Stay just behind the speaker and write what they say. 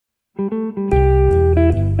To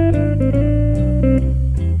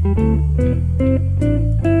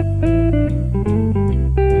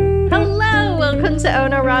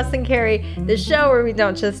Ono, Ross, and Carrie, the show where we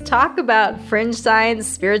don't just talk about fringe science,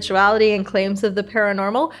 spirituality, and claims of the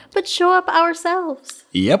paranormal, but show up ourselves.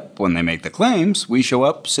 Yep, when they make the claims, we show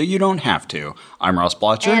up so you don't have to. I'm Ross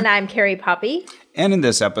Blotcher. And I'm Carrie Poppy. And in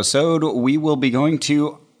this episode, we will be going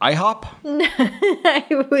to IHOP.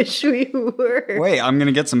 I wish we were. Wait, I'm going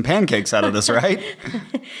to get some pancakes out of this, right?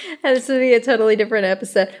 This would be a totally different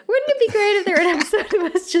episode. Wouldn't it be great if there were an episode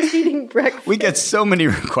of us just eating breakfast? We get so many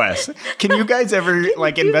requests. Can you guys ever,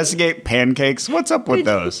 investigate pancakes? What's up with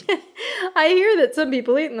those? I hear that some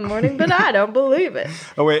people eat in the morning, but I don't believe it.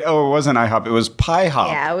 Oh, wait. Oh, it wasn't IHOP. It was Pie Hop.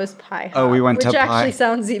 Yeah, it was Pie Hop. Oh, we went to Which Pie. actually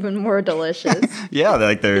sounds even more delicious. Yeah,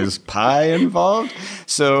 there's pie involved.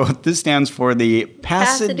 So this stands for the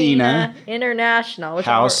Pasadena International, which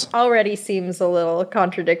House. already seems a little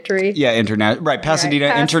contradictory. Yeah, right.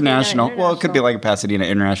 Pasadena International. Well, it could be like a Pasadena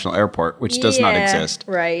International Airport, which does not exist.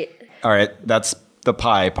 Right. All right, that's the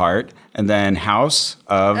pie part. And then House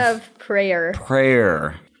of Prayer.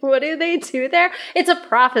 Prayer. What do they do there? It's a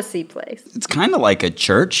prophecy place. It's kind of like a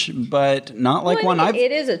church, but not like one I've...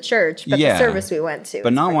 It is a church, but the service we went to.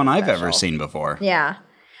 But not one I've ever seen before. Yeah.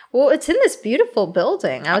 Well, it's in this beautiful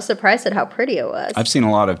building. I was surprised at how pretty it was. I've seen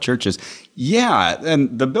a lot of churches. Yeah,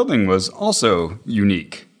 and the building was also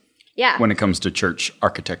unique. Yeah. When it comes to church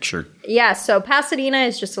architecture. Yeah, so Pasadena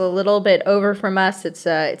is just a little bit over from us. It's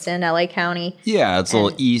in LA County. Yeah, it's a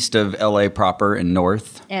little east of LA proper and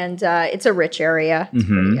north. And it's a rich area. It's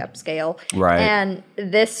pretty upscale. Right. And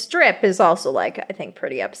this strip is also I think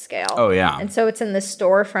pretty upscale. Oh, yeah. And so it's in this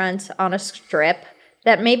storefront on a strip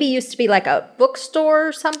that maybe used to be like a bookstore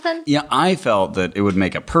or something. Yeah, I felt that it would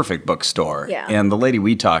make a perfect bookstore. Yeah. And the lady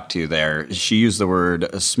we talked to there, she used the word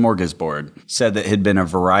smorgasbord, said that it had been a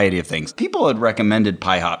variety of things. People had recommended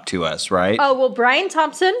Pie Hop to us, right? Oh, well, Brian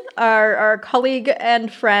Thompson, our colleague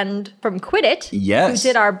and friend from Quit It, yes, who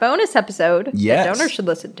did our bonus episode yes, that donors should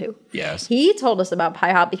listen to. Yes. He told us about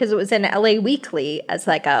Pie Hop because it was in LA Weekly as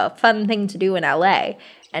like a fun thing to do in LA.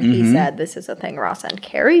 And he said, this is a thing Ross and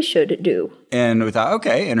Carrie should do. And we thought,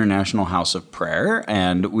 okay, International House of Prayer.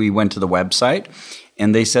 And we went to the website,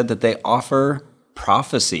 and they said that they offer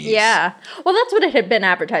prophecies. Yeah. Well, that's what it had been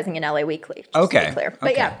advertising in LA Weekly, just to be clear.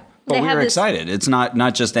 But yeah. But we were excited. It's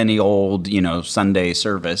not just any old, Sunday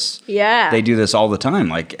service. Yeah. They do this all the time,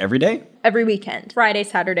 like every day? Every weekend. Friday,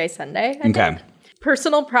 Saturday, Sunday. I think.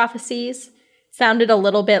 Personal prophecies sounded a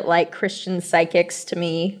little bit like Christian psychics to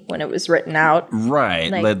me when it was written out. Right.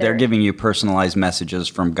 Like they're giving you personalized messages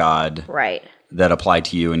from God. Right. That apply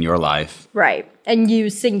to you in your life. Right. And you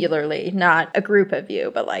singularly, not a group of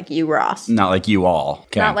you, but like you, Ross. Not like you all.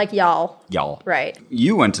 Okay. Not like y'all. Y'all. Right.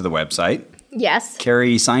 You went to the website. Yes.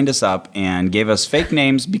 Carrie signed us up and gave us fake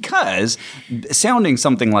names because, sounding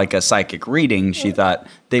something like a psychic reading, she thought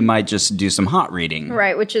they might just do some hot reading.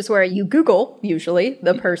 Right, which is where you Google, usually,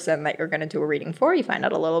 the person that you're going to do a reading for. You find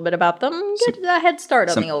out a little bit about them, get a head start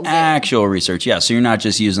on the old game. Actual research, yeah. So you're not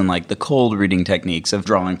just using like the cold reading techniques of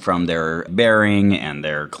drawing from their bearing and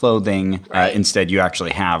their clothing. Right. Instead, you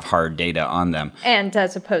actually have hard data on them. And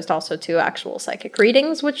as opposed also to actual psychic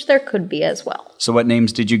readings, which there could be as well. So what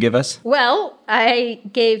names did you give us? Well, I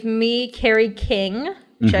gave me Carrie King,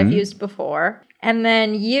 which I've used before. And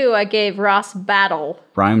then I gave Ross Battle.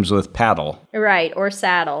 Rhymes with paddle. Right, or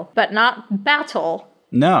saddle. But not battle.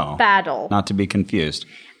 No. Battle. Not to be confused.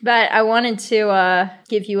 But I wanted to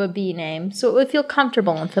give you a B name, so it would feel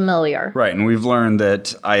comfortable and familiar. Right, and we've learned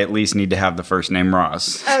that I at least need to have the first name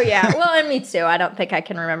Ross. Oh, yeah. Well, and me too. I don't think I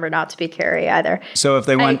can remember not to be Carrie either. So if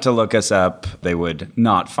they went to look us up, they would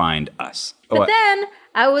not find us. But then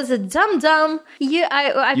I was a dum-dum.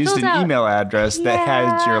 I used filled an out, email address that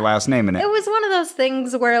had your last name in it. It was one of those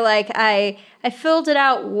things where, like, I filled it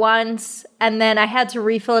out once, and then I had to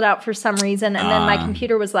refill it out for some reason, and then my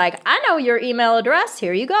computer was like, I know your email address.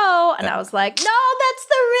 Here you go. And I was like, no, that's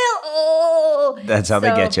the real... Oh. That's how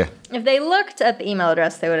they get you. If they looked at the email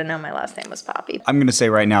address, they would have known my last name was Poppy. I'm going to say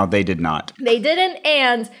right now, they did not. They didn't,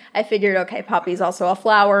 and I figured, okay, Poppy's also a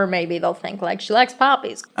flower. Maybe they'll think, like, she likes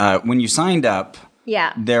poppies. When you signed up...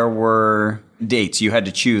 Yeah. There were dates. You had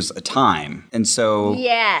to choose a time. And so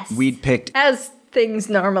yes, we'd picked... As things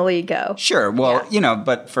normally go. Sure. Well,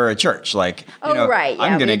 but for a church, like, right. Yeah,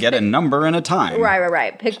 I'm going to get a number and a time.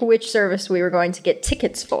 Right. Pick which service we were going to get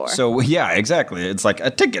tickets for. So, yeah, exactly. It's like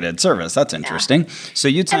a ticketed service. That's interesting. So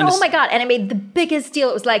you'd sign my God. And I made the biggest deal.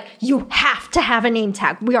 It was like, you have to have a name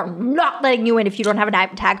tag. We are not letting you in if you don't have a name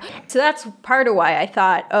tag. So that's part of why I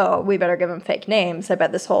thought, we better give them fake names. I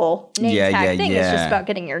bet this whole name tag thing is just about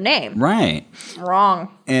getting your name. Right. Wrong.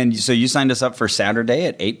 And so you signed us up for Saturday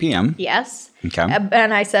at 8 p.m. Yes. Okay.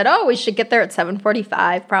 And I said, we should get there at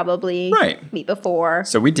 7:45 probably. Right. Meet before.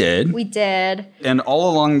 So we did. And all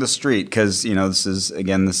along the street, because, this is,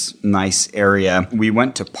 again, this nice area, we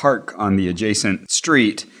went to park on the adjacent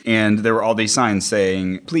street, and there were all these signs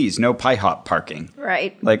saying, please, no PIHOP parking.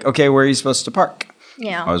 Right. Like, okay, where are you supposed to park?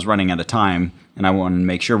 Yeah. I was running out of time, and I wanted to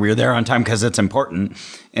make sure we were there on time because it's important.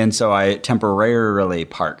 And so I temporarily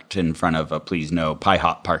parked in front of a please no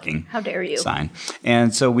PIHOP parking How dare you. sign.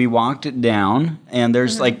 And so we walked down, and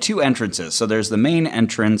there's like two entrances. So there's the main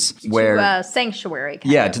entrance where... To sanctuary.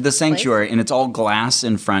 To the sanctuary, place. And it's all glass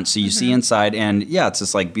in front, so you see inside. And it's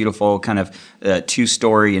this like beautiful kind of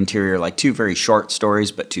two-story interior, like two very short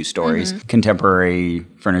stories, but two stories. Contemporary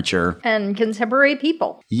furniture. And contemporary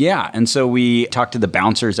people. Yeah, and so we talked to the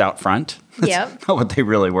bouncers out front. That's not what they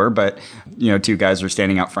really were, but, two guys were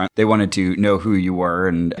standing out front. They wanted to know who you were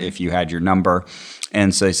and if you had your number.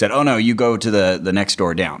 And so they said, oh, no, you go to the next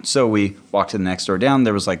door down. So we walked to the next door down.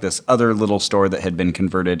 There was like this other little store that had been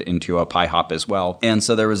converted into a PIHOP as well. And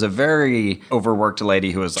so there was a very overworked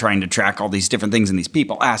lady who was trying to track all these different things and these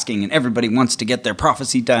people asking, and everybody wants to get their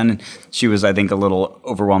prophecy done. And she was, I think, a little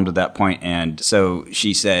overwhelmed at that point. And so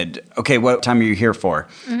she said, okay, what time are you here for?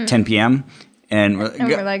 10 p.m.? And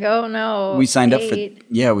we're like, oh no. We signed up for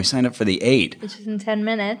the 8. Which is in 10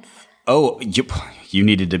 minutes. Oh, you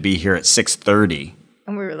needed to be here at 6:30.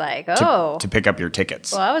 And we were like, to pick up your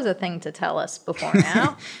tickets. Well, that was a thing to tell us before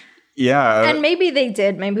now. Yeah. And maybe they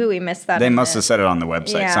did. Maybe we missed that. They must have said it on the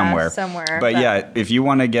website somewhere. But if you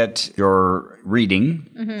want to get your reading,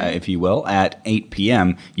 if you will, at 8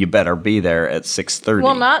 p.m., you better be there at 6:30.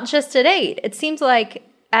 Well, not just at 8. It seems like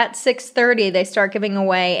at 6:30, they start giving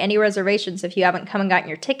away any reservations if you haven't come and gotten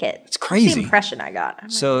your ticket. It's crazy. That's the impression I got.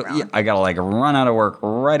 I got to run out of work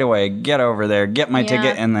right away, get over there, get my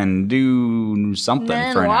ticket, and then do something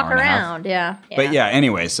for an hour and a half. Walk around, But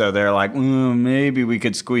anyway, so they're like, maybe we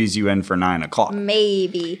could squeeze you in for 9 o'clock.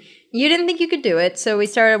 Maybe. You didn't think you could do it, so we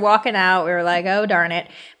started walking out. We were like, oh, darn it.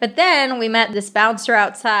 But then we met this bouncer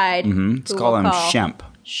outside. Let's call him Shemp.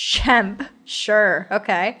 Shemp. Sure.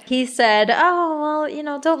 Okay. He said,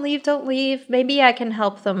 don't leave. Maybe I can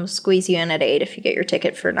help them squeeze you in at 8 if you get your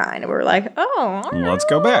ticket for 9. And we were like, let's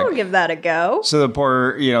go back. We'll give that a go. So the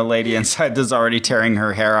poor, lady inside is already tearing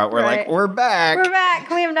her hair out. We're like, we're back. We're back.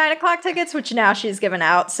 Can we have 9 o'clock tickets? Which now she's given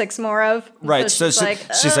out 6 more of. Right. So she's like,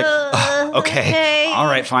 okay. All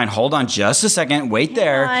right, fine. Hold on just a second. Wait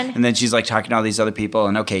there. And then she's like talking to all these other people.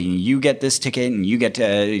 And okay, you get this ticket and you get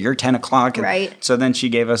to your 10 o'clock. Right. So then she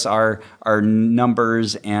gave us our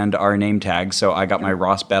numbers and our name tags. So I got my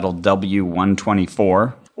Ross Battle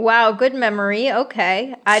W124. Wow, good memory.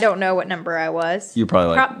 Okay. I don't know what number I was. You're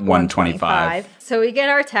probably like 125. So we get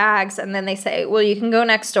our tags, and then they say, well, you can go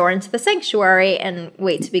next door into the sanctuary and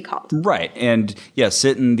wait to be called. Right. And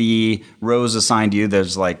sit in the rows assigned to you.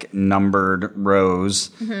 There's like numbered rows,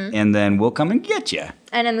 and then we'll come and get you.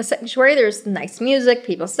 And in the sanctuary, there's nice music,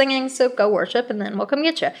 people singing, so go worship, and then we'll come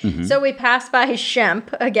get you. So we pass by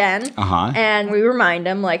Shemp again, and we remind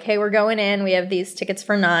him, like, hey, we're going in. We have these tickets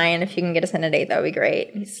for 9. If you can get us in at 8, that would be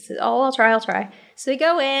great. He says, I'll try. So we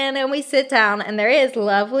go in, and we sit down, and there is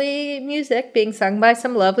lovely music being sung by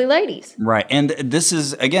some lovely ladies. Right. And this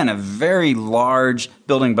is, again, a very large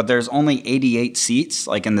building, but there's only 88 seats,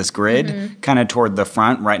 like in this grid, kind of toward the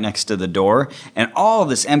front, right next to the door, and all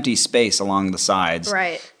this empty space along the sides.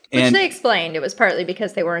 Right. Which they explained it was partly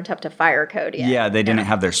because they weren't up to fire code yet. Yeah, they didn't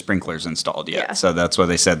have their sprinklers installed yet. Yeah. So that's why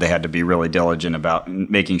they said they had to be really diligent about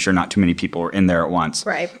making sure not too many people were in there at once.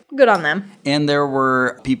 Right. Good on them. And there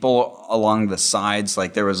were people along the sides.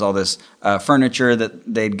 Like there was all this furniture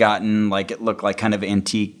that they'd gotten. Like it looked like kind of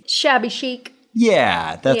antique. Shabby chic.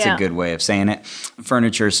 Yeah, that's a good way of saying it.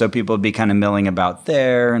 Furniture, so people would be kind of milling about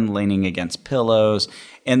there and leaning against pillows.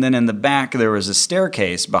 And then in the back, there was a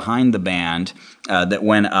staircase behind the band that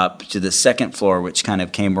went up to the second floor, which kind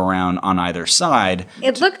of came around on either side.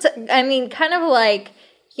 It looked, kind of like,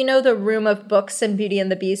 the room of books in Beauty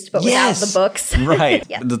and the Beast, but without the books. Right.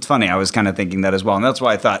 That's funny. I was kind of thinking that as well. And that's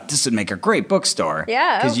why I thought this would make a great bookstore.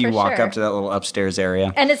 Yeah, because you walk up to that little upstairs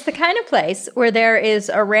area. And it's the kind of place where there is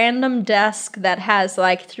a random desk that has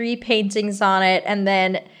like 3 paintings on it, and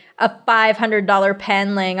then a $500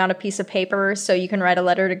 pen laying on a piece of paper so you can write a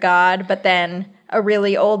letter to God, but then a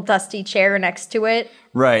really old dusty chair next to it.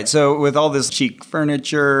 Right. So with all this chic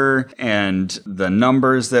furniture and the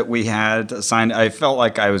numbers that we had assigned, I felt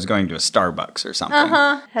like I was going to a Starbucks or something.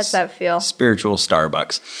 How's that feel? Spiritual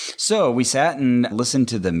Starbucks. So we sat and listened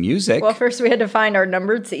to the music. Well, first we had to find our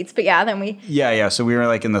numbered seats, but then we... Yeah. So we were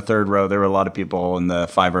like in the third row. There were a lot of people in the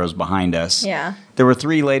 5 rows behind us. Yeah. There were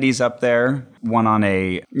 3 ladies up there, one on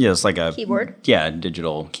it's like a... keyboard? Yeah,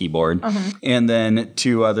 digital keyboard. And then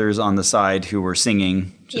 2 others on the side who were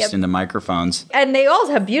singing just into microphones. And they all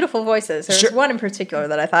have beautiful voices. There was one in particular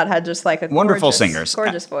that I thought had just like a wonderful singers.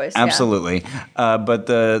 Gorgeous voice. Absolutely. Yeah. But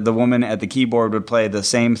the woman at the keyboard would play the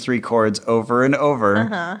same 3 chords over and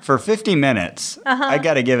over for 50 minutes. I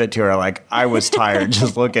got to give it to her. Like, I was tired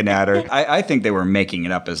just looking at her. I think they were making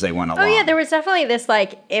it up as they went along. Oh, yeah. There was definitely this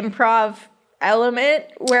like improv element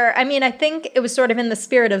where, I think it was sort of in the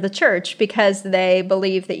spirit of the church because they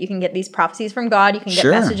believe that you can get these prophecies from God. You can get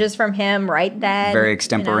messages from him right then. Very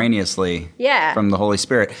extemporaneously. Yeah. From the Holy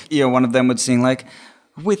Spirit. One of them would sing like,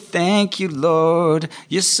 "We thank you, Lord.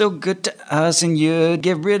 You're so good to us and you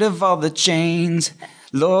get rid of all the chains.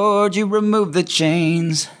 Lord, you remove the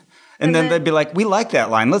chains." And then they'd be like, "We like that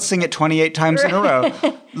line. Let's sing it 28 times in a row.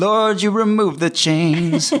 Lord, you remove the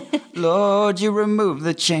chains. Lord, you remove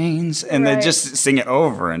the chains." And they'd just sing it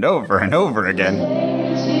over and over and over again.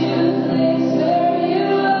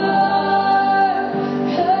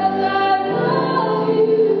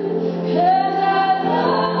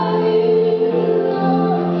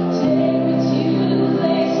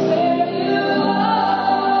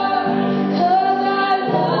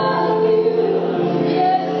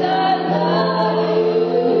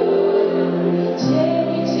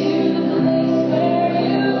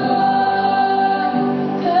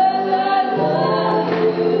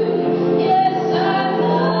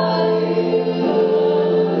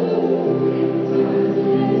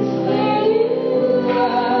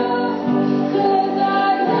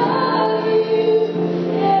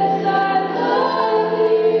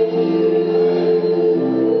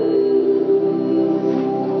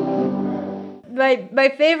 My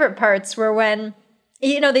favorite parts were when,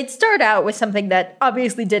 they'd start out with something that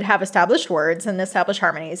obviously did have established words and established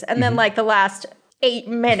harmonies. And then like the last 8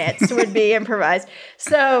 minutes would be improvised.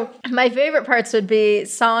 So my favorite parts would be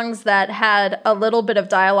songs that had a little bit of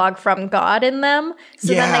dialogue from God in them.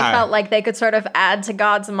 So then they felt like they could sort of add to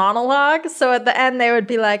God's monologue. So at the end they would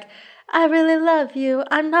be like, "I really love you.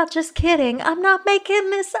 I'm not just kidding. I'm not making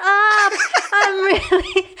this up.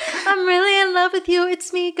 I'm really in love with you.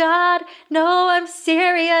 It's me, God. No, I'm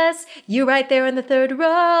serious. You right there in the 3rd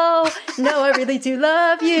row. No, I really do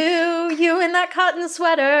love you. You in that cotton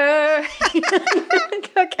sweater."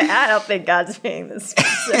 Okay, I don't think God's being this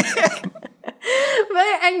specific.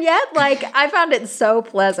 And yet, like, I found it so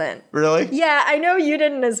pleasant. Really? Yeah, I know you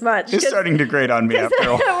didn't as much. It's starting to grate on me after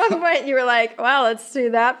all. At one point, you were like, "Well, let's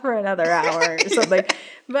do that for another hour," or something.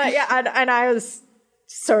 But yeah, and I was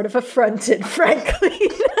sort of affronted, frankly.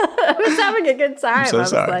 I was having a good time. I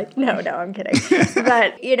was like, no, I'm kidding.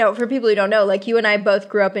 But, for people who don't know, like you and I both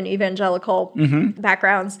grew up in evangelical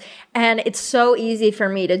backgrounds. And it's so easy for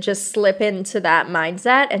me to just slip into that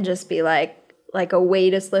mindset and just be like a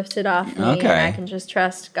weight is lifted off me and I can just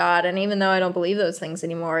trust God. And even though I don't believe those things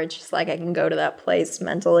anymore, it's just like I can go to that place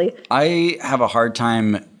mentally. I have a hard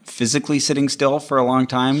time physically sitting still for a long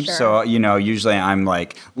time. Sure. So, usually I'm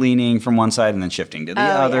like leaning from one side and then shifting to the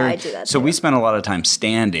other. Yeah, I do that so too. we spent a lot of time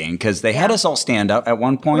standing because they had us all stand up at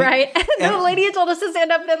one point. Right. The lady told us to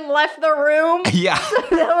stand up and left the room. Yeah. So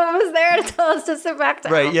no one was there to tell us to sit back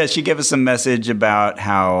down. Right. Yeah. She gave us a message about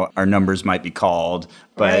how our numbers might be called.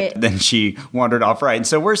 But then she wandered off right. And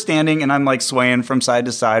so we're standing and I'm like swaying from side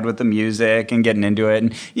to side with the music and getting into it.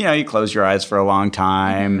 And, you close your eyes for a long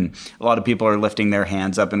time. And a lot of people are lifting their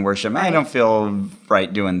hands up in worship. I don't feel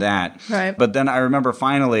right doing that. Right. But then I remember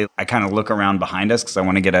finally I kind of look around behind us because I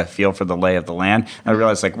want to get a feel for the lay of the land. And I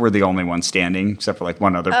realized like we're the only ones standing except for like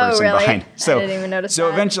one other person behind. So, I didn't even notice so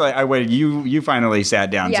that. Eventually I waited. You finally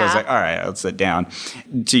sat down. Yeah. So I was like, all right, let's sit down.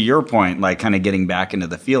 To your point, like kind of getting back into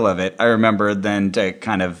the feel of it, I remember then to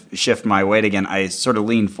kind of shift my weight again, I sort of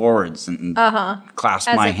leaned forwards and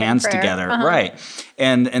clasped my hands together. Right.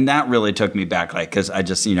 And that really took me back, like, because I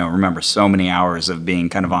just, remember so many hours of being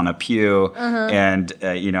kind of on a pew and,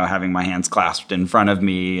 having my hands clasped in front of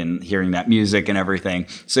me and hearing that music and everything.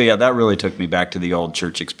 So, yeah, that really took me back to the old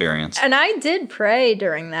church experience. And I did pray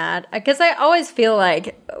during that because I always feel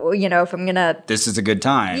like if I'm going to... This is a good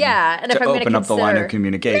time. Yeah. And if I'm going to open up the line of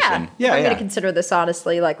communication. Yeah. I'm going to consider this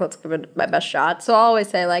honestly, like, let's give it my best shot. So I'll always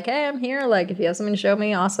say, like, hey, I'm here. Like, if you have something to show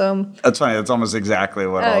me, awesome. That's funny. That's almost exactly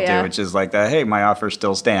what I'll do, which is like that, hey, my offer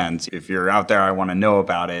still stands. If you're out there, I want to know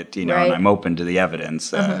about it, and I'm open to the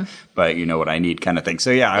evidence. But you know what I need kind of thing.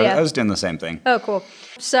 So, I was doing the same thing. Oh, cool.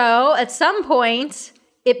 So at some point...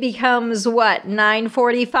 It becomes,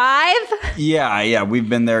 9:45? Yeah. We've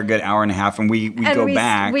been there a good hour and a half, and we go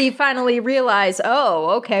back. We finally realize,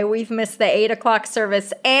 okay, we've missed the 8 o'clock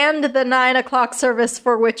service and the 9 o'clock service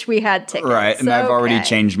for which we had tickets. Right, and I've already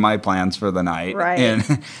changed my plans for the night. Right.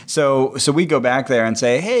 And so we go back there and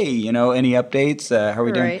say, hey, any updates? How are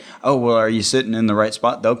we doing? Right. Oh, well, are you sitting in the right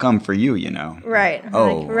spot? They'll come for you, Right.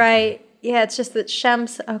 Oh. Right. Yeah, it's just that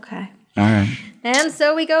Shem's, okay. All right. And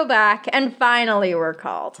so we go back, and finally we're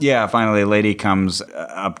called. Yeah, finally a lady comes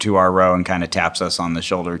up to our row and kind of taps us on the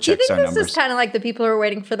shoulder, checks our numbers. This is kind of like the people who are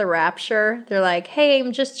waiting for the rapture? They're like, hey,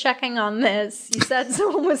 I'm just checking on this. You said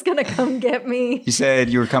someone was going to come get me. You said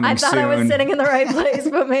you were coming soon. I thought I was sitting in the right place,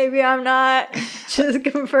 but maybe I'm not. Just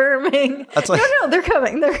confirming. That's like, no, they're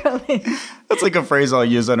coming. They're coming. That's like a phrase I'll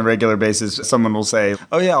use on a regular basis. Someone will say,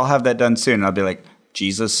 oh, yeah, I'll have that done soon. And I'll be like,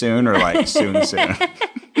 Jesus soon or like soon.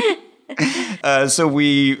 So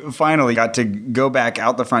we finally got to go back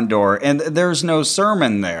out the front door, and there's no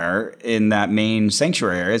sermon there in that main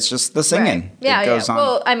sanctuary. It's just the singing. Right. Yeah, it goes on.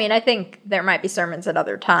 Well, I mean, I think there might be sermons at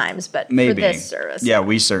other times, but maybe. For this service. Yeah,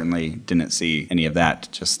 we certainly didn't see any of that.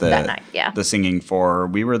 Just that night, the singing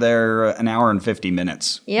we were there an hour and 50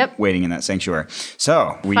 minutes waiting in that sanctuary.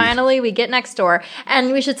 So finally, we get next door,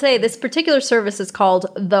 and we should say this particular service is called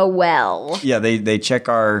The Well. Yeah, they check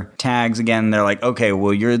our tags again. They're like, okay,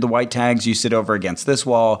 well, you're the white tags, you sit over against this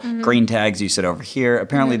wall. Mm-hmm. Green tags, you sit over here.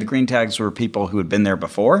 Apparently, the green tags were people who had been there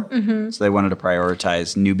before, so they wanted to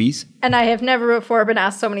prioritize newbies. And I have never before been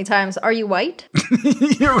asked so many times, are you white?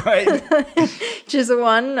 You're right. Which is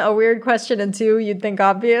one, a weird question, and two, you'd think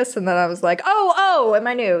obvious. And then I was like, oh, am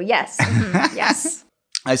I new? Yes. Mm-hmm. Yes.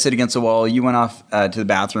 I sit against the wall. You went off to the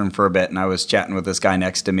bathroom for a bit, and I was chatting with this guy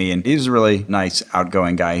next to me, and he was a really nice,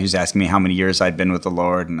 outgoing guy. He was asking me how many years I'd been with the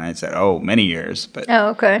Lord, and I said, many years. But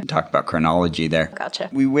okay. Talked about chronology there. Gotcha.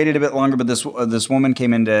 We waited a bit longer, but this woman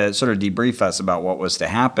came in to sort of debrief us about what was to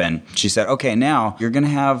happen. She said, okay, now you're going to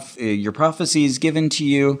have your prophecies given to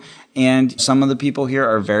you, and some of the people here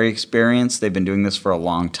are very experienced. They've been doing this for a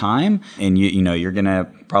long time, and you're going to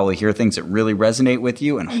probably hear things that really resonate with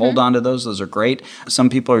you and hold on to those. Those are great. Some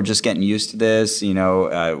people are just getting used to this.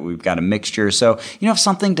 We've got a mixture. So, if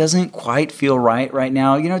something doesn't quite feel right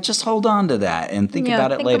now, just hold on to that and think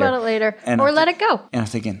about it later. Think about it later. Or let it go. And I'm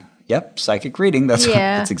thinking, yep, psychic reading. That's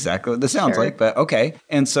exactly what this sounds like. But okay.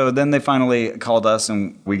 And so then they finally called us,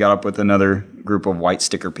 and we got up with another group of white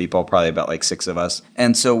sticker people, probably about like 6 of us.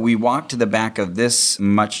 And so we walked to the back of this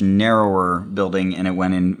much narrower building, and it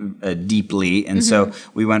went in deeply. And so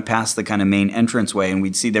we went past the kind of main entranceway, and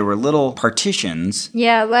we'd see there were little partitions.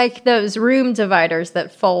 Yeah, like those room dividers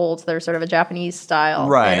that fold. They're sort of a Japanese style.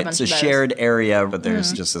 Right. It's a shared area, but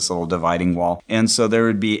there's just this little dividing wall. And so there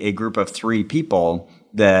would be a group of 3 people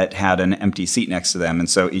that had an empty seat next to them. And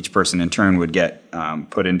so each person in turn would get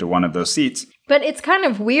put into one of those seats. But it's kind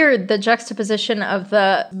of weird, the juxtaposition of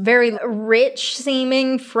the very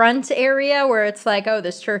rich-seeming front area where it's like,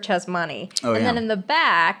 this church has money. Then in the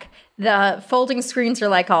back, the folding screens are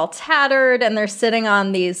like all tattered, and they're sitting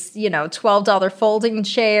on these, $12 folding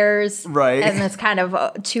chairs. Right. And it's kind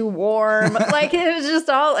of too warm. Like, it was just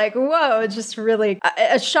all like, whoa, just really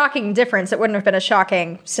a shocking difference. It wouldn't have been a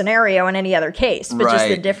shocking scenario in any other case, but just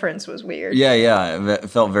the difference was weird. Yeah. It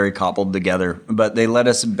felt very cobbled together. But they led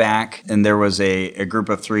us back, and there was a group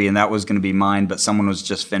of 3, and that was going to be mine, but someone was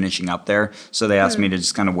just finishing up there. So they asked me to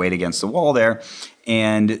just kind of wait against the wall there.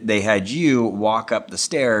 And they had you walk up the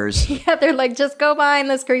stairs. Yeah, they're like, just go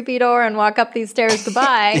behind this creepy door and walk up these stairs.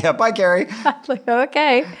 Goodbye. Yeah, bye, Carrie. I'm like,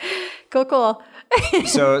 okay, cool.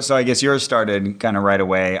 So I guess yours started kind of right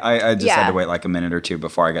away. I just had to wait like a minute or 2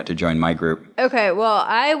 before I got to join my group. Okay, well,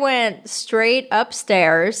 I went straight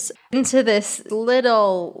upstairs into this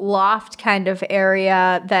little loft kind of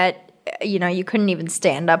area that you couldn't even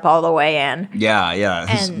stand up all the way in. Yeah.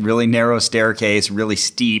 It's really narrow staircase, really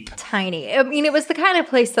steep. Tiny. I mean, it was the kind of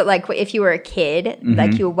place that, like, if you were a kid,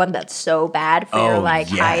 like, you would want that so bad for your,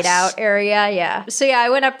 hideout area. Yeah. So, I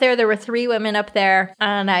went up there. There were 3 women up there.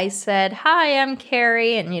 And I said, hi, I'm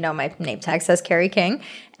Carrie. And, my name tag says Carrie King.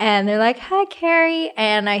 And they're like, hi, Carrie.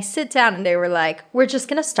 And I sit down, and they were like, we're just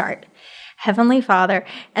going to start. Heavenly Father.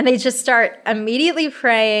 And they just start immediately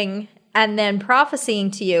praying. and then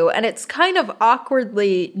prophesying to you. And it's kind of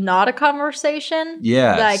awkwardly not a conversation.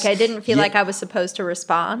 Yes. Like I didn't feel like I was supposed to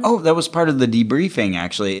respond. Oh, that was part of the debriefing,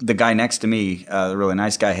 actually. The guy next to me, the really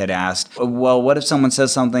nice guy, had asked, well, what if someone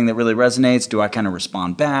says something that really resonates? Do I kind of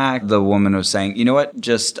respond back? The woman was saying, you know what?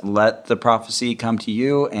 Just let the prophecy come to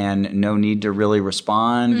you and no need to really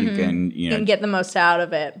respond. You can get the most out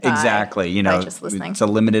of it. Exactly. By just listening. It's a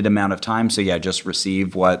limited amount of time. So yeah, just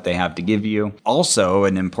receive what they have to give you. Also,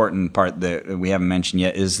 an important part that we haven't mentioned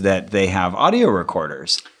yet is that they have audio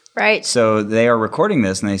recorders. Right. So they are recording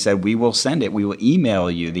this and they said, we will send it. We will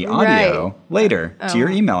email you the audio later to your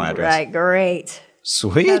email address. Right. Great.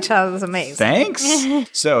 Sweet. That sounds amazing. Thanks.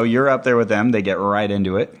 So you're up there with them. They get right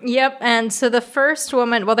into it. Yep. And so the first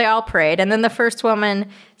woman, well, they all prayed. And then the first woman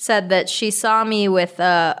said that she saw me with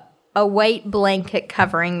a white blanket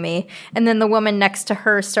covering me. And then the woman next to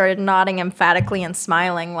her started nodding emphatically and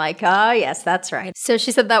smiling like, oh, yes, that's right. So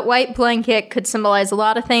she said that white blanket could symbolize a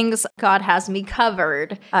lot of things. God has me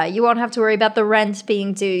covered. You won't have to worry about the rent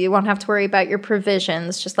being due. You won't have to worry about your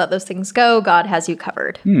provisions. Just let those things go. God has you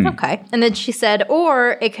covered. Okay. And then she said,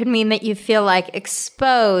 or it could mean that you feel like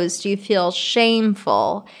exposed. You feel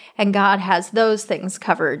shameful. And God has those things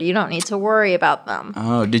covered. You don't need to worry about them.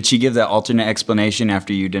 Oh, did she give that alternate explanation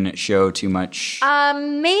after you didn't show too much?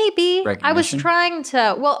 Maybe. I was trying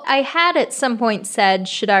to, well, I had at some point said,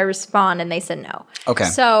 should I respond? And they said no. Okay.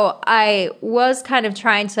 So I was kind of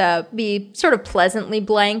trying to be sort of pleasantly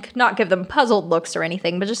blank, not give them puzzled looks or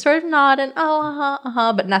anything, but just sort of nod and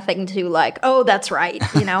but nothing to like, oh, that's right,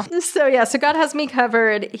 you know? So yeah, so God has me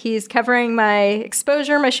covered. He's covering my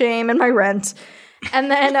exposure, my shame, and my rent.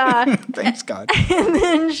 And then thanks God. And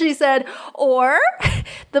then she said, or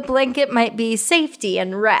the blanket might be safety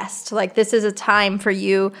and rest. Like this is a time for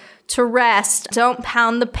you to rest. Don't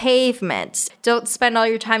pound the pavement. Don't spend all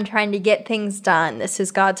your time trying to get things done. This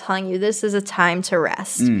is God telling you this is a time to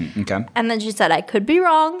rest. Okay. And then she said, I could be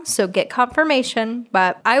wrong, so get confirmation.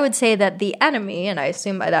 But I would say that the enemy, and I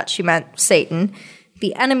assume by that she meant Satan,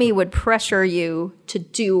 the enemy would pressure you to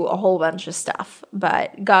do a whole bunch of stuff.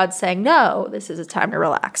 But God's saying, no, this is a time to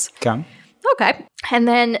relax. Okay. And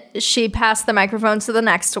then she passed the microphone to the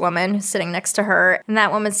next woman who's sitting next to her. And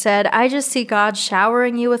that woman said, I just see God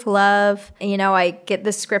showering you with love. And, you know, I get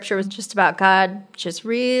this scripture was just about God just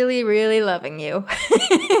really, really loving you.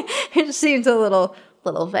 It seems a little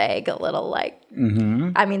vague, a little like,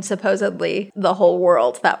 I mean, supposedly the whole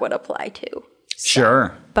world that would apply to.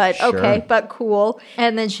 Sure. But okay, but cool.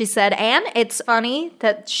 And then she said, and it's funny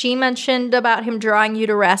that she mentioned about him drawing you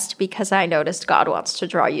to rest because I noticed God wants to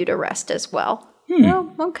draw you to rest as well.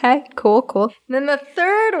 Oh, okay, cool. And then the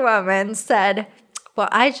third woman said, well,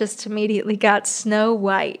 I just immediately got Snow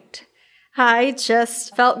White. I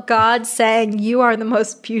just felt God saying, you are the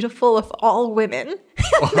most beautiful of all women.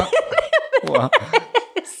 Well,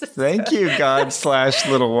 thank you, God /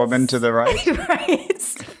 little woman to the right. Right.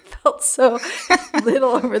 Felt so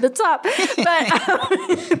little over the top, but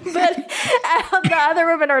the other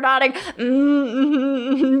women are nodding.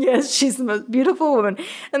 Yes, she's the most beautiful woman.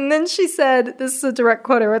 And then she said, "This is a direct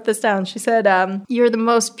quote. I wrote this down." She said, "You're the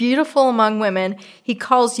most beautiful among women. He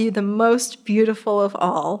calls you the most beautiful of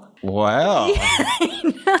all." Wow!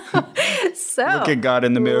 I know. So look at God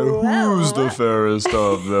in the mirror. Well, who's the fairest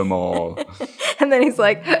of them all? And then he's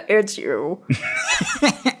like, "It's you."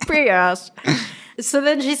 Yes. So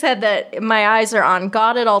then she said that my eyes are on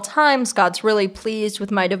God at all times. God's really pleased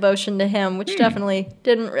with my devotion to him, which definitely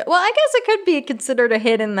didn't... well, I guess it could be considered a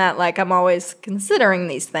hit in that, like, I'm always considering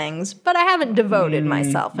these things, but I haven't devoted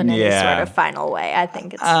myself in any sort of final way. I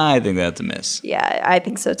think that's a miss. Yeah, I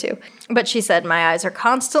think so too. But she said my eyes are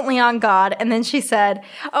constantly on God. And then she said,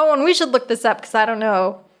 oh, and we should look this up because I don't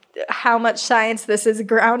know how much science this is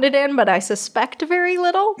grounded in, but I suspect very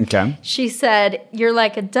little. Okay. She said, you're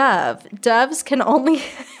like a dove. Doves can only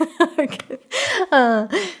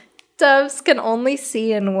doves can only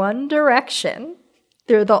see in one direction.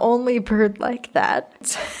 They're the only bird like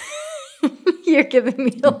that. You're giving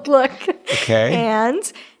me a look. Okay.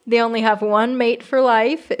 And they only have one mate for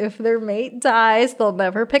life. If their mate dies, they'll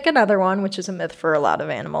never pick another one, which is a myth for a lot of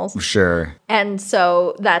animals. Sure. And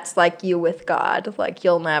so that's like you with God. Like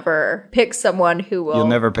you'll never pick someone who will... You'll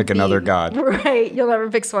never pick another God. Right. You'll never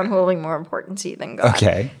pick someone who will be more important to you than God.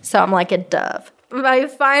 Okay. So I'm like a dove. My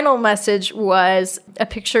final message was a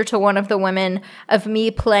picture to one of the women of me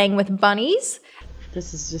playing with bunnies.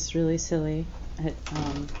 This is just really silly.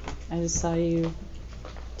 I just saw you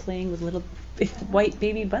playing with little white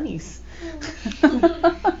baby bunnies.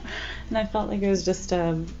 And I felt like it was just,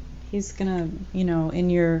 he's gonna, in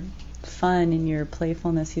your fun, in your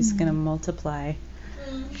playfulness, he's gonna multiply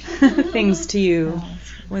things to you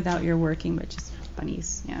without your working, but just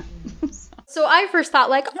bunnies. Yeah. So I first thought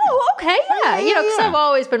like, oh, okay, yeah, because I've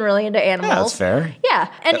always been really into animals. Yeah, that's fair.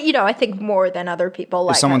 Yeah, and I think more than other people.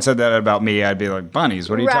 If someone said that about me, I'd be like, bunnies,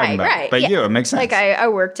 what are you talking about? Right, But you, it makes sense. Like I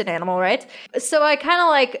worked in animal rights. So I kind of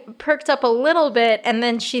like perked up a little bit, and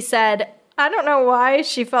then she said, I don't know why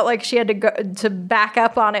she felt like she had to go to back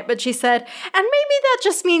up on it, but she said, and maybe that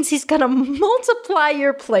just means he's going to multiply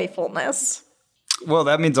your playfulness. Well,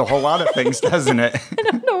 that means a whole lot of things, doesn't it? I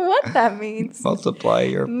don't know what that means. Multiply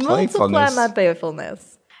your playfulness. Multiply my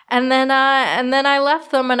playfulness. And then I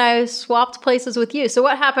left them and I swapped places with you. So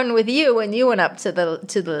what happened with you when you went up to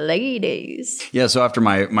the ladies? Yeah, so after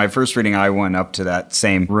my first reading, I went up to that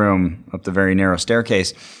same room, up the very narrow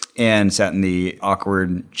staircase, and sat in the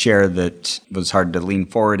awkward chair that was hard to lean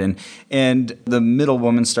forward in. And the middle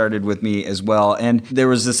woman started with me as well. And there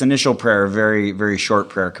was this initial prayer, very, very short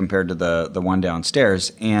prayer compared to the one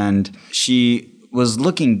downstairs. And she was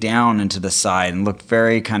looking down into the side and looked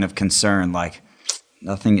very kind of concerned, like,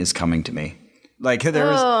 nothing is coming to me. Like there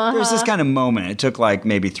was this kind of moment. It took like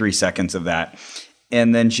maybe 3 seconds of that.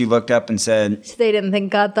 And then she looked up and said... They didn't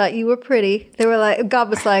think God thought you were pretty. They were like, God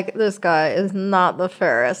was like, this guy is not the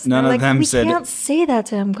fairest. None of them said... We can't say that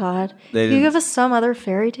to him, God. Can you give us some other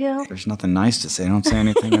fairy tale? There's nothing nice to say. Don't say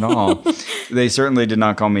anything at all. They certainly did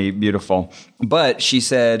not call me beautiful. But she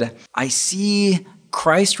said, I see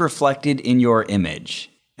Christ reflected in your image.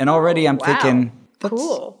 And already I'm thinking...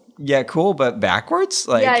 Cool. Yeah, cool, but backwards?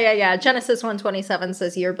 Like, yeah. Genesis 1:27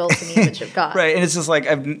 says you're built in the image of God. Right, and it's just like,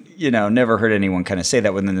 I've never heard anyone kind of say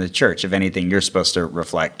that within the church. If anything, you're supposed to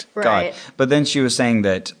reflect God. But then she was saying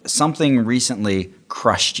that something recently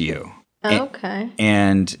crushed you. Okay.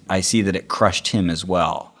 And I see that it crushed him as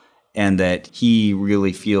well. And that he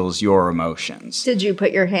really feels your emotions. Did you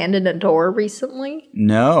put your hand in a door recently?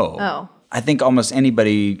 No. Oh. I think almost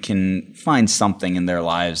anybody can find something in their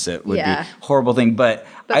lives that would be a horrible thing. But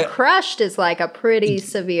crushed is like a pretty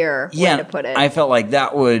severe way to put it. I felt like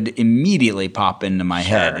that would immediately pop into my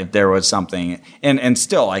head if there was something. And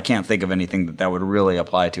still, I can't think of anything that would really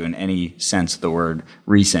apply to in any sense of the word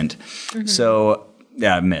recent. Mm-hmm. So,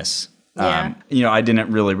 miss. Yeah. I didn't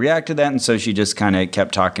really react to that. And so she just kind of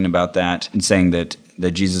kept talking about that and saying that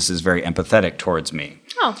Jesus is very empathetic towards me.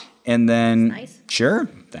 Oh. And then, nice. Sure,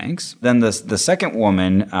 thanks. Then the second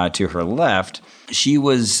woman to her left, she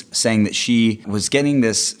was saying that she was getting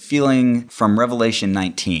this feeling from Revelation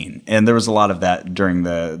 19. And there was a lot of that during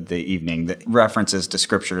the evening, that references to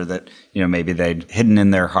scripture that, maybe they'd hidden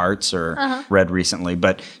in their hearts or read recently.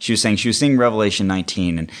 But she was saying she was seeing Revelation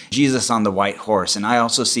 19 and Jesus on the white horse. And I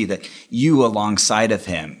also see that you alongside of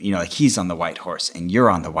him, like he's on the white horse and you're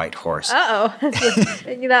on the white horse. Uh-oh.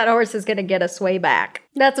 That horse is going to get us way back.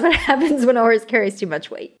 That's what happens when a horse carries too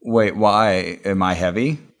much weight. Wait, why? Am I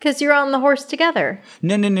heavy? Because you're on the horse together.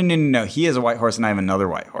 No. He has a white horse and I have another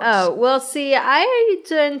white horse. Oh, well, see, I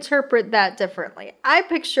interpret that differently. I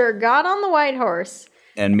picture God on the white horse.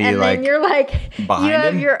 And me, and then you're like, behind you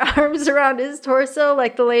have him? your arms around his torso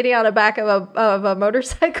like the lady on the back of a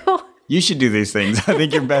motorcycle. You should do these things. I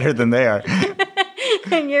think you're better than they are.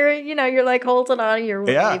 And you're like holding on, you're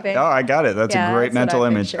waving. Oh, I got it. That's a great mental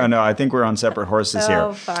image. Oh, no, I think we're on separate horses here.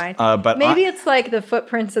 Oh, fine. But maybe it's like the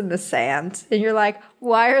footprints in the sand. And you're like,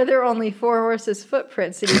 why are there only 4 horses'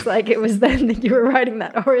 footprints? And he's like, it was then that you were riding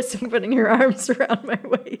that horse and putting your arms around my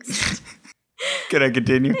waist. Can I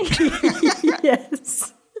continue?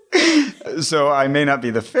 Yes. So I may not be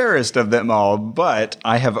the fairest of them all, but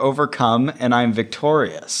I have overcome and I'm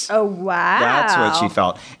victorious. Oh, wow. That's what she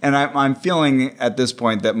felt. And I'm feeling at this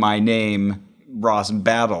point that my name, Ross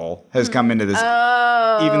Battle, has come into this.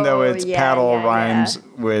 Oh, even though it's rhymes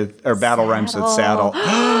with, or battle rhymes with saddle.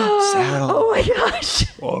 Saddle. Oh my gosh.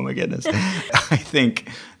 Oh my goodness. I think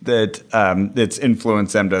that it's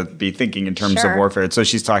influenced them to be thinking in terms of warfare. So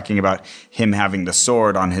she's talking about him having the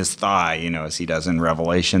sword on his thigh, as he does in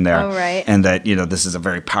Revelation there. Oh, right. And that, this is a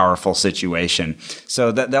very powerful situation.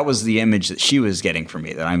 So that was the image that she was getting from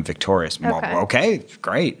me, that I'm victorious. Okay,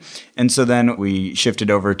 great. And so then we shifted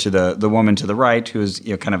over to the woman to the right, who is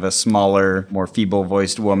kind of a smaller, more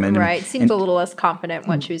feeble-voiced woman. Right. Seems a little less confident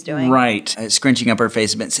what she was doing. Right. Scrunching up her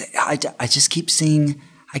face a bit and say, I just keep seeing,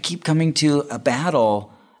 I keep coming to a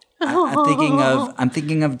battle. I'm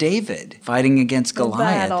thinking of David fighting against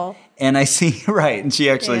Goliath. And I see, right. And she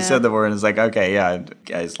actually said the word and was like, okay, yeah,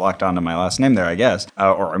 guys locked onto my last name there, I guess.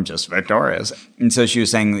 Or I'm just victorious. And so she was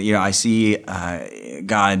saying, I see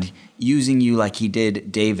God using you like he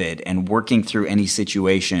did David and working through any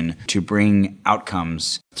situation to bring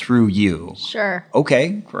outcomes through you. Sure. Okay,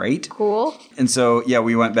 great. Cool. And so,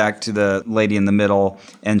 we went back to the lady in the middle,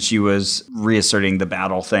 and she was reasserting the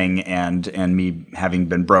battle thing, and me having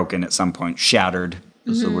been broken at some point, shattered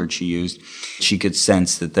was the word she used. She could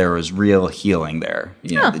sense that there was real healing there,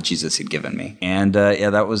 that Jesus had given me. And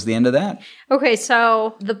that was the end of that. Okay,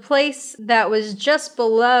 so the place that was just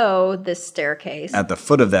below this staircase. At the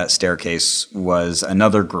foot of that staircase was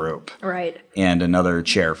another group. Right. And another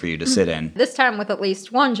chair for you to sit in. This time with at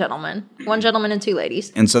least one gentleman and two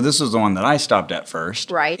ladies. And so this was the one that I stopped at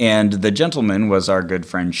first. Right. And the gentleman was our good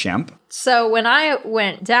friend Shemp. So when I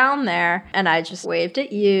went down there and I just waved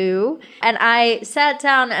at you and I sat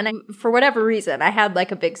down and for whatever reason, I had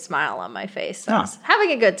like a big smile on my face. I was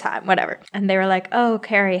having a good time, whatever. And they were like, oh,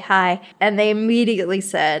 Carrie, hi. And they immediately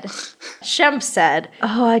said, Shemp said,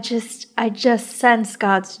 oh, I just sense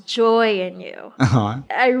God's joy in you. Uh-huh.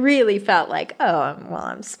 I really felt like,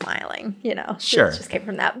 I'm smiling, Sure. It just came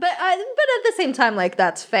from that. But at the same time, like,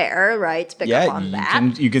 that's fair, right? To pick up on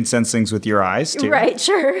that. You can sense things with your eyes, too. Right,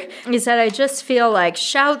 sure. He said, I just feel like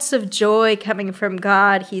shouts of joy coming from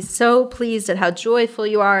God. He's so pleased at how joyful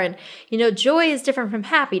you are. And, joy is different from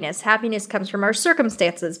happiness. Happiness comes from our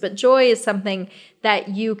circumstances, but joy is something that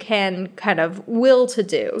you can kind of will to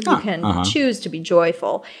do. You can choose to be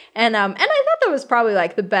joyful. And I thought that was probably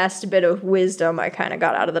like the best bit of wisdom I kind of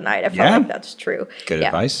got out of the night. I felt like that's true. Good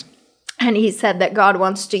advice. And he said that God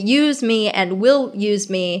wants to use me and will use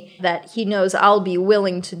me, that he knows I'll be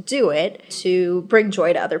willing to do it to bring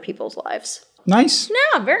joy to other people's lives. Nice.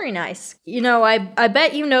 Yeah, very nice. I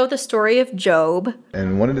bet you know the story of Job.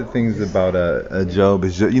 And one of the things about Job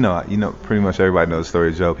is, pretty much everybody knows the story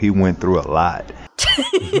of Job. He went through a lot.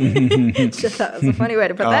 That was a funny way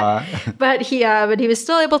to put that. But he was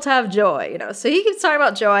still able to have joy, So he keeps talking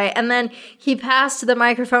about joy, and then he passed the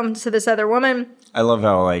microphone to this other woman. I love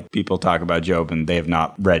how people talk about Job and they have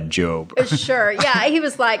not read Job. Sure, yeah. He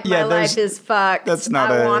was like, my life is fucked.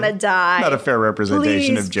 I want to die. Not a fair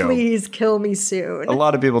representation of Job. Please kill me soon. A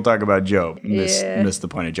lot of people talk about Job. Miss the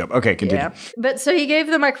point of Job. Okay, continue. Yeah. But so he gave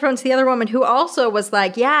the microphone to the other woman who also was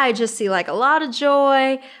like, I just see like a lot of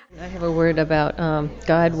joy. I have a word about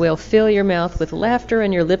God will fill your mouth with laughter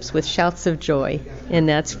and your lips with shouts of joy. And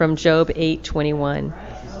that's from Job 8:21.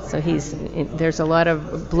 So there's a lot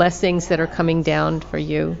of blessings that are coming down for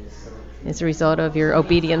you as a result of your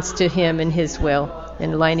obedience to him and his will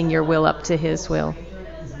and lining your will up to his will.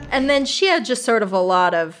 And then she had just sort of a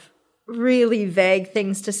lot of really vague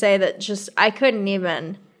things to say that just I couldn't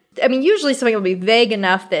even... I mean, usually something will be vague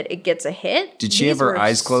enough that it gets a hit. Did she have her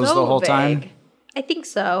eyes closed the whole time? I think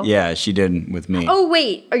so. Yeah, she did with me. Oh,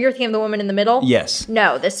 wait. Oh, you're thinking of the woman in the middle? Yes.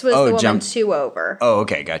 No, this was the woman two over. Oh,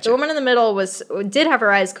 okay, gotcha. The woman in the middle did have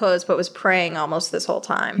her eyes closed, but was praying almost this whole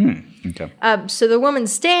time. Okay. So the woman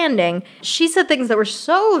standing, she said things that were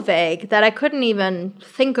so vague that I couldn't even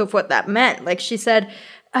think of what that meant. Like she said,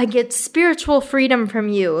 I get spiritual freedom from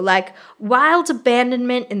you, like wild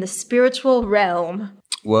abandonment in the spiritual realm.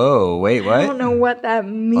 Whoa, wait, what? I don't know what that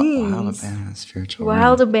means.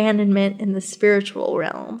 Wild abandonment in the spiritual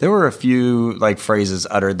realm. There were a few phrases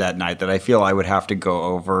uttered that night that I feel I would have to go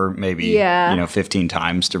over maybe 15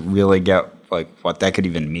 times to really get what that could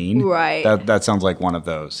even mean. Right. That sounds like one of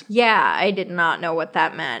those. Yeah, I did not know what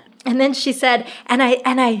that meant. And then she said, and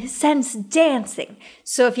I sense dancing.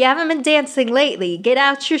 So if you haven't been dancing lately, get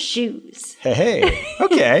out your shoes. Hey,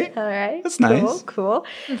 okay. All right. That's nice. Cool.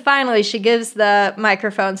 And finally, she gives the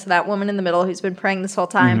microphone to that woman in the middle who's been praying this whole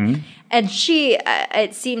time. Mm-hmm. And she,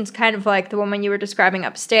 it seems kind of like the woman you were describing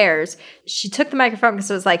upstairs. She took the microphone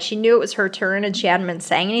because it was like she knew it was her turn and she hadn't been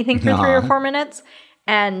saying anything for 3 or 4 minutes.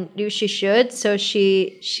 And knew she should. So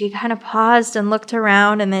she kind of paused and looked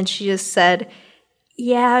around, and then she just said,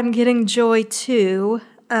 yeah, I'm getting joy too.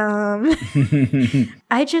 I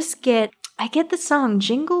get the song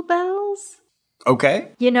Jingle Bells. Okay.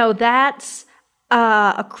 That's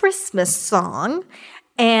a Christmas song.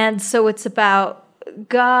 And so it's about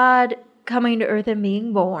God coming to earth and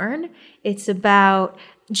being born. It's about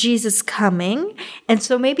Jesus coming. And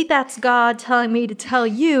so maybe that's God telling me to tell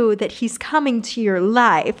you that he's coming to your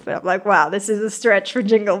life. And I'm like, wow, this is a stretch for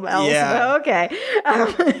Jingle Bells. Yeah. Okay.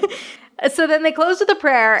 So then they closed with a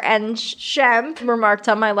prayer, and Shemp remarked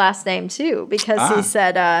on my last name too, because he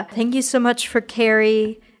said, thank you so much for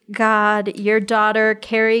Carrie, God, your daughter,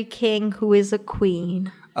 Carrie King, who is a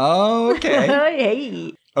queen. Oh, okay.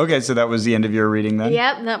 Hey. Okay, so that was the end of your reading then?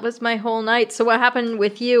 Yep, that was my whole night. So what happened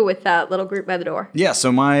with you with that little group by the door? Yeah, so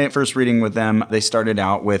my first reading with them, they started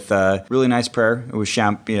out with a really nice prayer. It was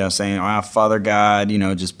Champ, saying, Father God,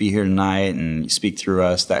 just be here tonight and speak through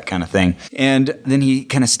us, that kind of thing. And then he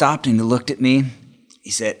kind of stopped and he looked at me. He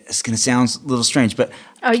said, it's going to sound a little strange, but...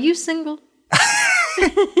 Are you single?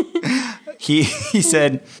 He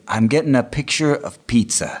said, I'm getting a picture of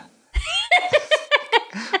pizza.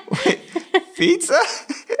 Wait, pizza?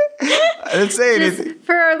 I didn't say anything.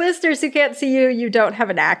 For our listeners who can't see you, you don't have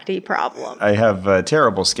an acne problem. I have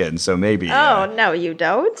terrible skin, so maybe. No, you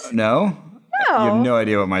don't. No? No. You have no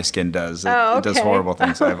idea what my skin does. It does horrible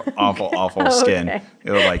things. I have awful skin.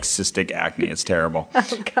 It looks like cystic acne. It's terrible.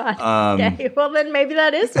 Oh, God. Okay. Well, then maybe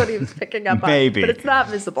that is what he was picking up on. Maybe. But it's not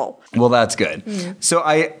visible. Well, that's good. So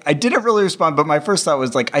I didn't really respond, but my first thought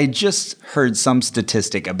was I just heard some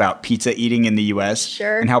statistic about pizza eating in the U.S.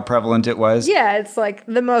 Sure. And how prevalent it was. Yeah, it's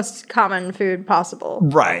the most common food possible.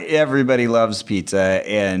 Right. Everybody loves pizza,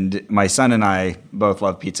 and my son and I both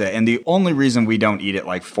love pizza. And the only reason we don't eat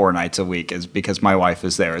it 4 nights a week is because my wife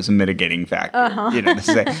is there as a mitigating factor. To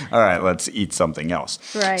say, all right, let's eat something else.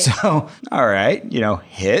 Right. So, all right,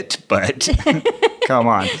 hit, but come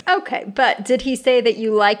on. Okay, but did he say that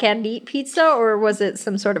you like and eat pizza, or was it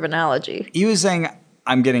some sort of analogy? He was saying,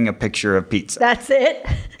 I'm getting a picture of pizza. That's it.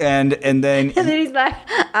 And then he's like,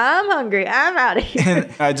 I'm hungry. I'm out of here.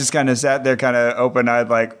 And I just kind of sat there kind of open-eyed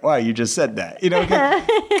wow, you just said that.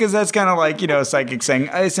 Because that's kind of a psychic saying,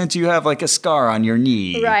 since you have a scar on your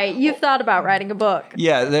knee. Right. You've thought about writing a book.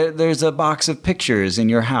 Yeah, there's a box of pictures in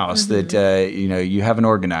your house that, you haven't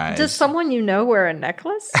organized. Does someone wear a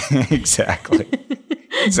necklace? Exactly.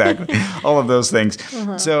 Exactly. All of those things.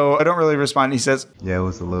 So I don't really respond. He says, yeah, it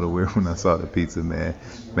was a little weird when I saw the pizza, man.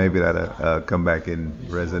 Maybe that'll come back and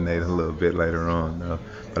resonate a little bit later on, though.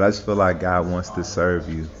 But I just feel like God wants to serve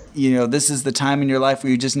you. This is the time in your life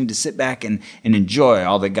where you just need to sit back and enjoy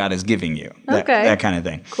all that God is giving you. That kind of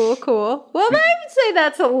thing. Cool. Well, I would say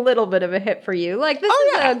that's a little bit of a hit for you. This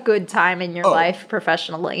is a good time in your life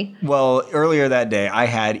professionally. Well, earlier that day, I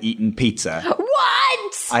had eaten pizza. What?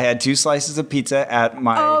 I had 2 slices of pizza at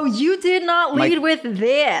my... Oh, you did not lead with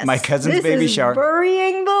this. My cousin's baby shower.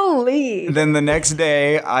 Burying the lead. Then the next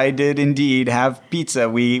day, I did indeed have pizza.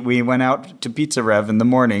 We went out to Pizza Rev in the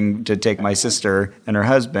morning to take my sister and her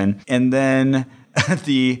husband. And then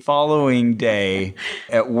the following day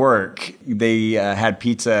at work, they had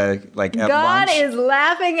pizza at lunch. God is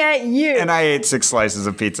laughing at you. And I ate 6 slices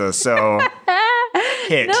of pizza, so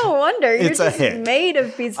hit. No wonder. It's You're a just hit. Made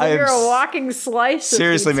of pizza. You're a walking slice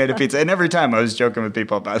Seriously of pizza. made of pizza. And every time I was joking with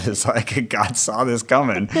people about this, God saw this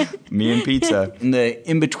coming. Me and pizza. In the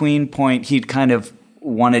in-between point, he'd kind of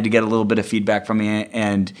wanted to get a little bit of feedback from me,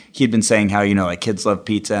 and he'd been saying how, kids love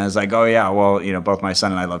pizza. And I was like, oh yeah, well, both my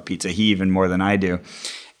son and I love pizza. He even more than I do.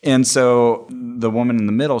 And so the woman in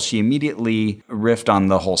the middle, she immediately riffed on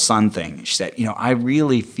the whole son thing. She said, I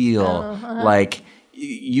really feel like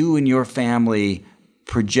you and your family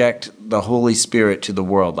project the Holy Spirit to the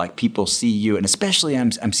world. Like people see you, and especially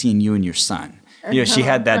I'm seeing you and your son. She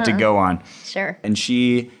had that to go on. Sure. And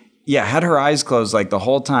she... yeah, had her eyes closed the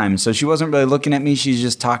whole time. So she wasn't really looking at me. She's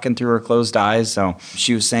just talking through her closed eyes. So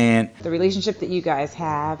she was saying... the relationship that you guys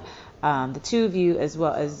have, the two of you as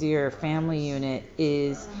well as your family unit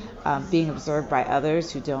is being observed by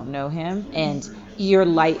others who don't know him. And your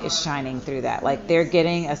light is shining through that. They're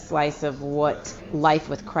getting a slice of what life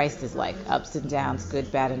with Christ is like. Ups and downs,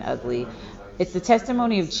 good, bad, and ugly. It's the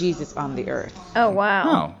testimony of Jesus on the earth. Oh, wow.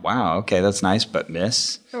 Oh, wow. Okay, that's nice, but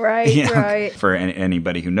miss. Right, right. For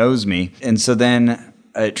anybody who knows me. And so then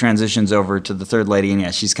it transitions over to the third lady,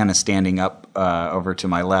 and she's kind of standing up over to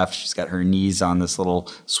my left. She's got her knees on this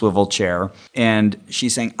little swivel chair, and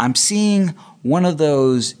she's saying, I'm seeing one of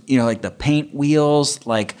those, the paint wheels,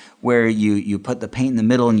 where you put the paint in the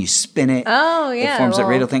middle and you spin it. Oh, yeah. It forms a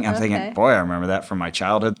radial thing. I'm thinking, boy, I remember that from my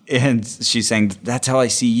childhood. And she's saying, that's how I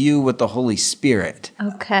see you with the Holy Spirit.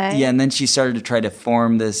 Okay. Yeah, and then she started to try to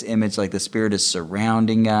form this image the Spirit is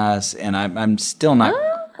surrounding us. And I'm still not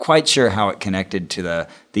quite sure how it connected to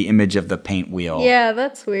the image of the paint wheel. Yeah,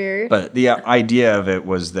 that's weird. But the idea of it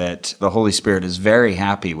was that the Holy Spirit is very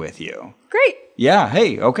happy with you. Great. Yeah,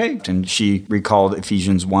 hey, okay. And she recalled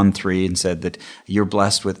Ephesians 1:3 and said that you're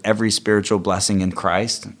blessed with every spiritual blessing in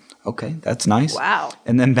Christ. Okay, that's nice. Wow.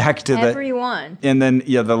 And then back to everyone. And then,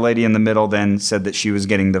 the lady in the middle then said that she was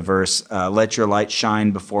getting the verse, let your light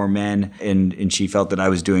shine before men. And she felt that I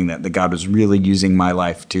was doing that God was really using my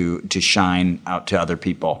life to shine out to other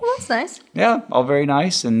people. Well, that's nice. Yeah, all very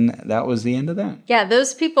nice. And that was the end of that. Yeah,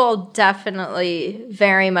 those people definitely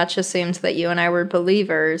very much assumed that you and I were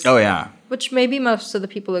believers. Oh, yeah. which maybe most of the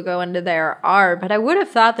people who go into there are, but I would have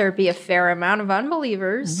thought there'd be a fair amount of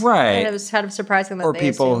unbelievers. Right. And it was kind of surprising that or they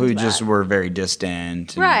people who assumed just that. were very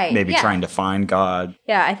distant, and Right, maybe yeah. trying to find God.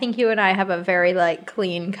 Yeah, I think you and I have a very, like,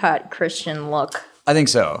 clean-cut Christian look. I think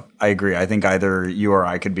so. I agree. I think either you or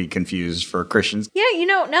I could be confused for Christians. Yeah, you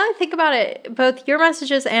know, now I think about it, both your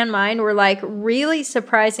messages and mine were, like, really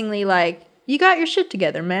surprisingly, like, you got your shit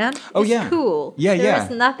together, man. Oh, It's yeah. cool. Yeah, yeah.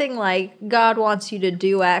 There's nothing like God wants you to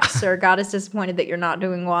do X or God is disappointed that you're not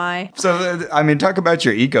doing Y. So, I mean, talk about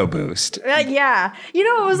your ego boost. Yeah. You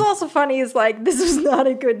know what was also funny is like, this was not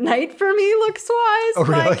a good night for me looks-wise. Oh,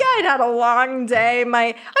 really? Like, I'd had a long day.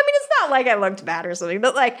 It's not like I looked bad or something,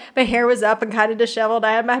 but like, my hair was up and kind of disheveled.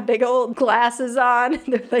 I had my big old glasses on.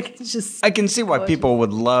 They're like, it's just... I can see why people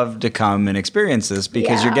would love to come and experience this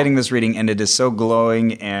because Yeah. you're getting this reading and it is so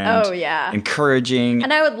glowing and Oh, yeah. encouraging.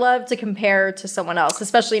 And I would love to compare to someone else,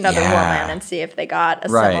 especially another Yeah. woman, and see if they got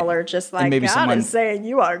a Right. similar, just And like, maybe God someone- is saying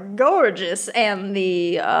you are gorgeous, and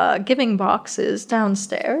the giving box is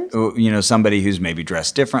downstairs. Somebody who's maybe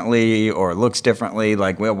dressed differently or looks differently,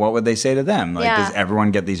 like, well, what would they say to them? Like, Yeah. does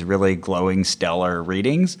everyone get these really glowing, stellar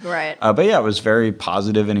readings? Right. But yeah, it was very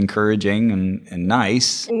positive and encouraging and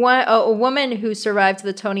nice. A woman who survived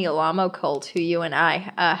the Tony Alamo cult, who you and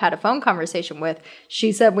I had a phone conversation with,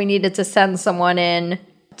 she said we needed to send someone in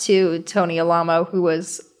to Tony Alamo who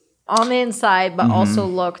was on the inside, but also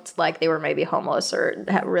looked like they were maybe homeless or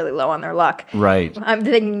really low on their luck. Right. I'm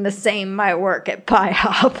thinking the same might work at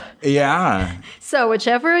PIHOP. Yeah. So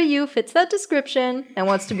whichever of you fits that description and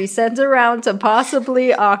wants to be sent around to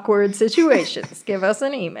possibly awkward situations, give us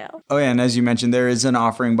an email. Oh, yeah. And as you mentioned, there is an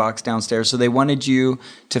offering box downstairs. So they wanted you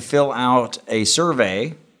to fill out a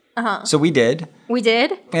survey. So we did. We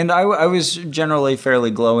did? And I was generally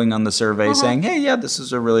fairly glowing on the survey saying, hey, yeah, this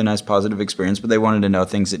is a really nice positive experience. But they wanted to know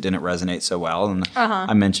things that didn't resonate so well. And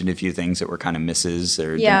I mentioned a few things that were kind of misses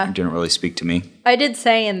or didn't really speak to me. I did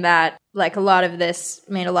say in that, like, a lot of this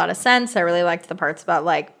made a lot of sense. I really liked the parts about,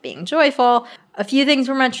 like, being joyful. A few things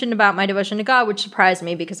were mentioned about my devotion to God, which surprised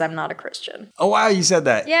me because I'm not a Christian. Oh, wow, you said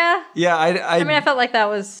that. Yeah. Yeah, I mean, I felt like that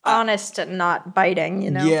was honest and not biting,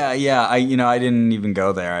 you know? Yeah. I didn't even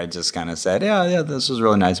go there. I just kind of said, yeah, this was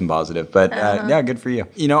really nice and positive. But yeah, good for you.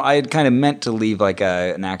 I had kind of meant to leave like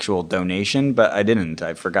an actual donation, but I didn't.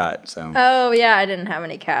 I forgot. So. Oh, yeah, I didn't have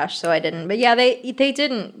any cash, so I didn't. But yeah, they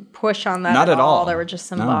didn't push on that Not at all. There were just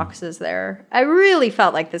some No. boxes there. I really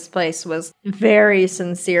felt like this place was very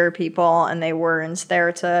sincere people, and they weren't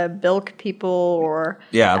there to bilk people or...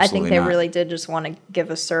 Yeah, I think absolutely they not. really did just want to give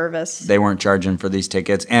a service. They weren't charging for these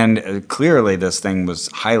tickets. And clearly this thing was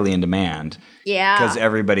highly in demand. Yeah. Because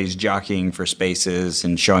everybody's jockeying for spaces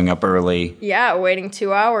and showing up early. Yeah, waiting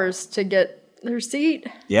 2 hours to get their seat.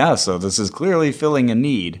 Yeah, so this is clearly filling a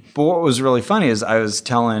need. But what was really funny is I was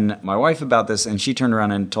telling my wife about this, and she turned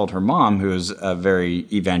around and told her mom, who is a very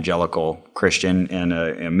evangelical Christian and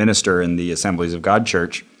a minister in the Assemblies of God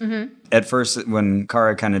Church. At first, when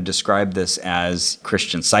Cara kind of described this as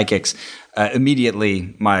Christian psychics,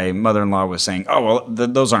 immediately my mother-in-law was saying, oh, well,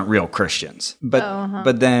 those aren't real Christians.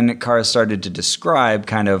 But then Cara started to describe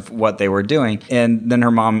kind of what they were doing. And then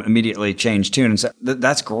her mom immediately changed tune and said,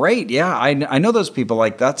 that's great. Yeah, I know those people.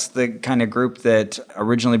 Like, that's the kind of group that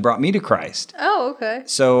originally brought me to Christ. Oh, okay.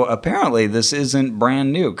 So apparently this isn't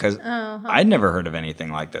brand new because I'd never heard of anything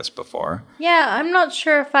like this before. Yeah, I'm not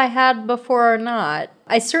sure if I had before or not.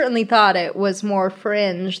 I certainly thought it was more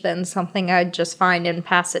fringe than something I'd just find in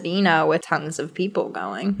Pasadena with tons of people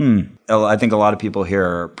going. I think a lot of people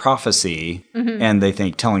hear prophecy and they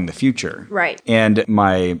think telling the future. Right. And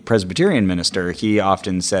my Presbyterian minister, he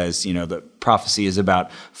often says, that prophecy is about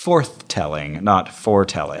forthtelling, not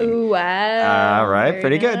foretelling. Ooh, wow. Right.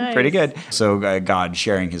 Pretty good. Nice. Pretty good. So God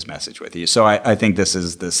sharing his message with you. So I think this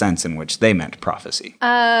is the sense in which they meant prophecy.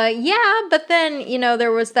 Yeah, but then,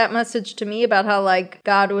 there was that message to me about how, like,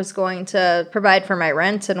 God was going to provide for my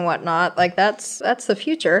rent and whatnot. Like, that's the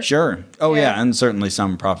future. Sure. Oh, Yeah. yeah. And certainly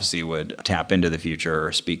some prophecy would tap into the future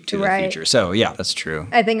or speak to Right. the future. So, yeah, that's true.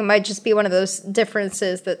 I think it might just be one of those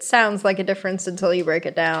differences that sounds like a difference until you break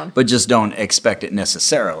it down. But just don't expect it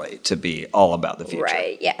necessarily to be all about the future.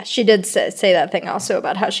 Right, yeah. She did say that thing also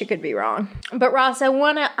about how she could be wrong. But Ross, I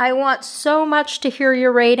want so much to hear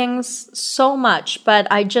your ratings, so much, but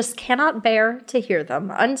I just cannot bear to hear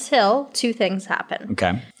them until two things happen.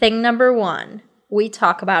 Okay. Thing number one, we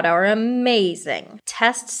talk about our amazing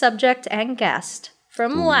test subject and guest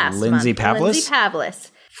from last Lindsay month. Pavlis? Lindsay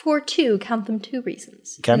Pavlis. For two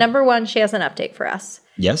reasons. Okay. Number one, she has an update for us.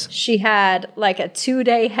 Yes? She had like a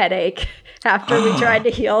 2-day headache after we tried to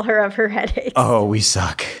heal her of her headache. Oh, we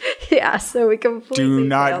suck. Yeah, so we completely Do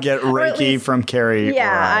not failed. get Or at Reiki least- from Carrie.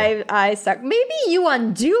 Yeah, I suck. Maybe you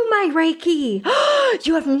undo my Reiki.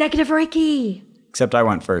 You have negative Reiki. Except I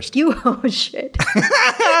went first. Oh, shit.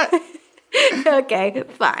 Okay,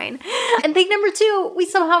 fine. And thing number 2, we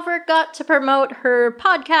somehow forgot to promote her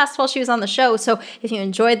podcast while she was on the show. So if you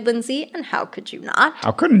enjoyed Lindsay, and how could you not,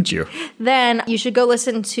 How couldn't you? then you should go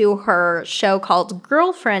listen to her show called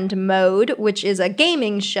Girlfriend Mode, which is a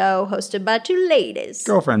gaming show hosted by 2 ladies.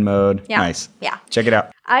 Girlfriend mode. Yeah. Nice. Yeah. Check it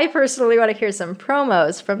out. I personally want to hear some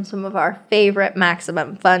promos from some of our favorite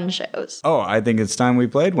Maximum Fun shows. Oh, I think it's time we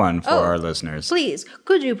played one for Oh, our listeners. Please,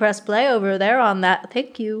 could you press play over there on that?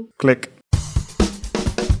 Thank you. Click.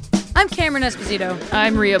 I'm Cameron Esposito.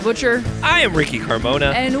 I'm Rhea Butcher. I am Ricky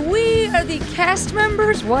Carmona. And we are the cast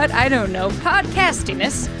members, I don't know,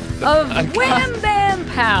 podcastiness of Wham Bam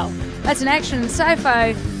Pow. That's an action and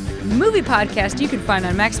sci-fi movie podcast you can find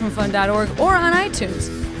on MaximumFun.org or on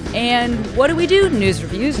iTunes. And what do we do? News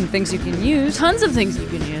reviews and things you can use. Tons of things you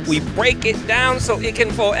can use. We break it down so it can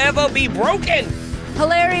forever be broken.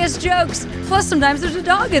 Hilarious jokes. Plus, sometimes there's a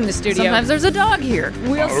dog in the studio. Sometimes there's a dog here.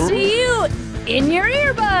 We'll see you in your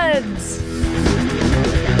earbuds.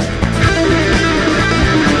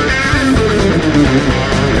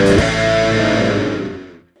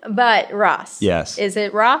 But Ross. Yes. Is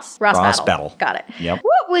it Ross? Ross Battle. Got it. Yep.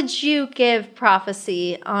 What would you give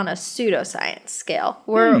prophecy on a pseudoscience scale?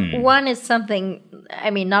 Where one is something,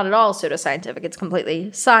 not at all pseudoscientific. It's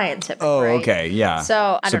completely scientific. Oh, right? okay. Yeah.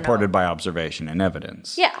 So, I don't Supported know. by observation and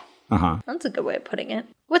evidence. Yeah. Uh-huh. That's a good way of putting it.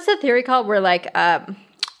 What's the theory called where I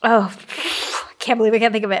can't believe I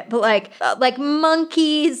can't think of it, but like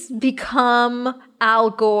monkeys become Al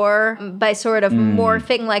Gore by sort of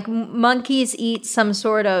morphing, like monkeys eat some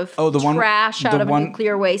sort of trash out of a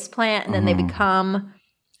nuclear waste plant and then they become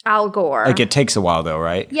Al Gore. Like it takes a while though,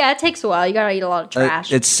 right? Yeah, it takes a while. You gotta eat a lot of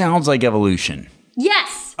trash. It sounds like evolution.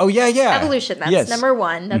 Yes! Oh, yeah. Evolution, that's number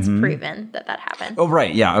 1. That's proven that happened. Oh,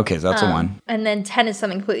 right. Yeah. Okay. So that's a 1. And then 10 is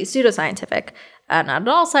something completely pseudoscientific, not at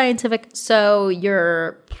all scientific. So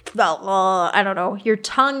your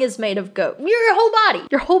tongue is made of goat.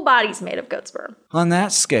 Your whole body's made of goat sperm. On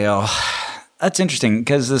that scale, that's interesting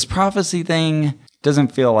because this prophecy thing doesn't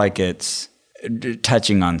feel like it's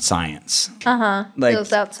touching on science. Like,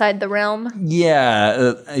 Feels outside the realm.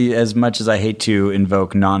 Yeah. As much as I hate to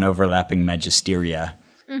invoke non-overlapping magisteria,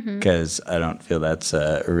 because I don't feel that's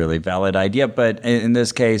a really valid idea. But in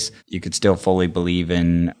this case, you could still fully believe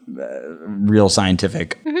in real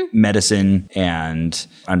scientific medicine and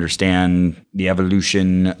understand the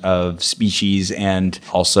evolution of species and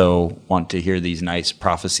also want to hear these nice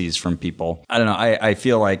prophecies from people. I don't know. I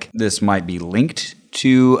feel like this might be linked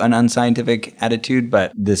to an unscientific attitude,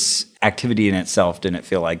 but this activity in itself didn't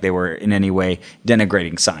feel like they were in any way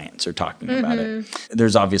denigrating science or talking about it.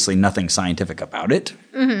 There's obviously nothing scientific about it,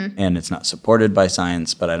 and it's not supported by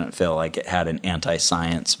science, but I don't feel like it had an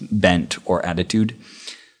anti-science bent or attitude.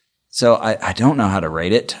 So I don't know how to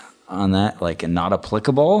rate it on that, like not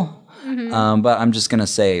applicable, but I'm just going to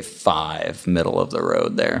say 5, middle of the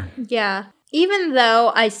road there. Yeah. Even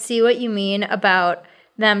though I see what you mean about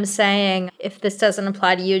them saying, if this doesn't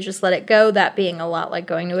apply to you, just let it go, that being a lot like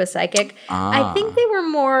going to a psychic. I think they were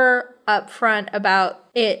more upfront about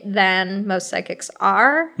it than most psychics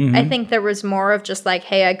are. I think there was more of just like,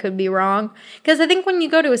 hey, I could be wrong. Because I think when you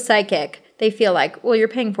go to a psychic, they feel like, well, you're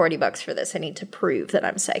paying $40 for this. I need to prove that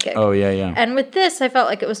I'm psychic. Oh, yeah. And with this, I felt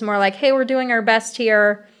like it was more like, hey, we're doing our best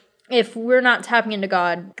here. If we're not tapping into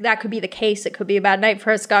God, that could be the case. It could be a bad night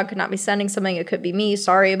for us. God could not be sending something. It could be me.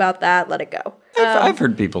 Sorry about that. Let it go. I've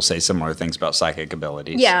heard people say similar things about psychic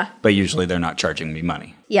abilities. Yeah. But usually they're not charging me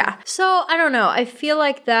money. Yeah. So I don't know. I feel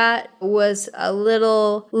like that was a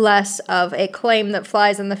little less of a claim that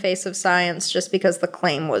flies in the face of science just because the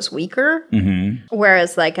claim was weaker.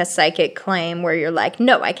 Whereas like a psychic claim where you're like,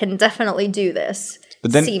 no, I can definitely do this.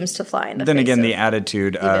 But then, seems to fly in the face again, of the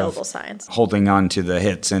attitude the available science. Holding on to the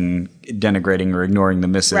hits and denigrating or ignoring the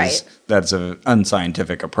misses, that's an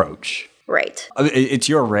unscientific approach. Right. It's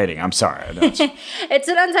your rating. I'm sorry. It's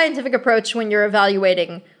an unscientific approach when you're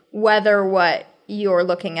evaluating whether what you're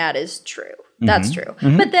looking at is true. That's true.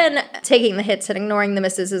 But then taking the hits and ignoring the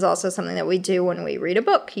misses is also something that we do when we read a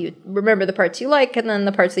book. You remember the parts you like, and then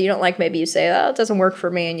the parts that you don't like, maybe you say, oh, it doesn't work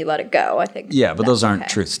for me, and you let it go. I think. Yeah, but those aren't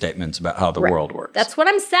truth statements about how the world works. That's what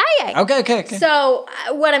I'm saying. Okay. So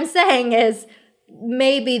what I'm saying is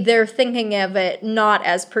maybe they're thinking of it not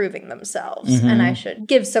as proving themselves, and I should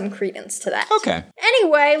give some credence to that. Okay.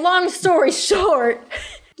 Anyway, long story short,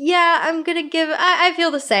 Yeah, I'm gonna give. I feel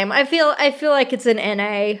the same. I feel like it's an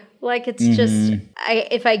NA. Like it's just.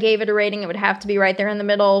 If I gave it a rating, it would have to be right there in the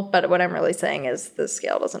middle. But what I'm really saying is the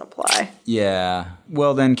scale doesn't apply. Yeah.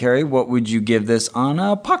 Well then, Carrie, what would you give this on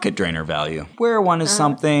a pocket drainer value? Where one is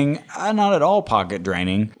something not at all pocket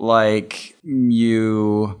draining, like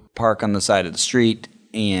you park on the side of the street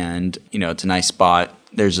and it's a nice spot.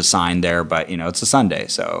 There's a sign there, but, it's a Sunday,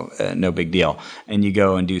 so no big deal. And you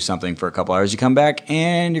go and do something for a couple hours. You come back,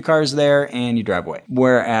 and your car's there, and you drive away.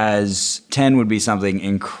 Whereas 10 would be something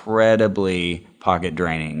incredibly pocket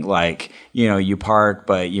draining. Like, you park,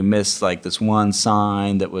 but you miss, like, this one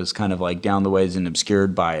sign that was kind of, like, down the ways and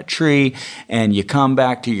obscured by a tree. And you come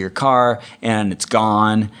back to your car, and it's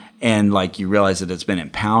gone. And like you realize that it's been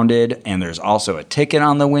impounded, and there's also a ticket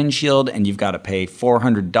on the windshield, and you've got to pay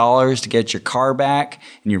 $400 to get your car back,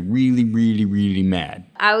 and you're really, really, really mad.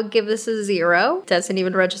 I would give this a 0. Doesn't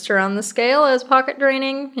even register on the scale as pocket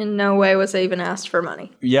draining. In no way was I even asked for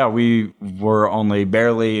money. Yeah, we were only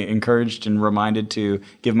barely encouraged and reminded to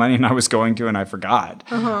give money, and I was going to, and I forgot.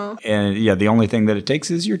 And yeah, the only thing that it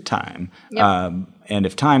takes is your time. Yep. And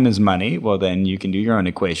if time is money, well, then you can do your own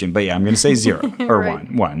equation. But yeah, I'm going to say 0 or right.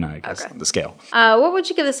 1, I guess, on the scale. What would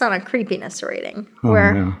you give this on a creepiness rating?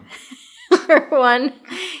 Where 1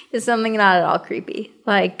 is something not at all creepy.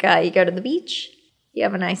 Like you go to the beach, you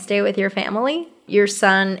have a nice day with your family. Your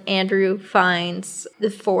son, Andrew, finds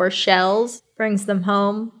the 4 shells, brings them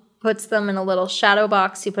home, puts them in a little shadow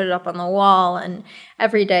box. You put it up on the wall, and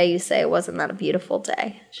every day you say, wasn't that a beautiful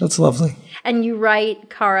day? That's lovely. And you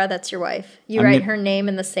write, Kara, that's your wife, you write her name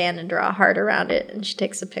in the sand and draw a heart around it, and she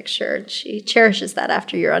takes a picture, and she cherishes that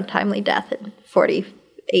after your untimely death in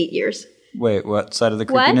 48 years. Wait, what side of the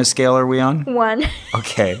creepiness scale are we on? 1.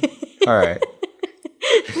 Okay. All right.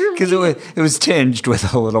 Because it was tinged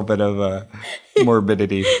with a little bit of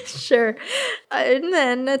morbidity. Sure. And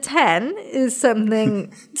then a 10 is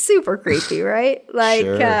something super creepy, right?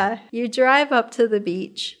 Like you drive up to the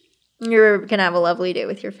beach. You're going to have a lovely day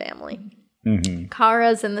with your family.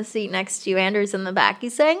 Kara's in the seat next to you. Andrew's in the back.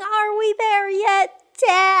 He's saying, "Are we there yet,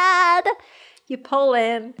 Dad?" You pull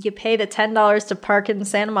in. You pay the $10 to park in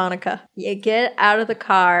Santa Monica. You get out of the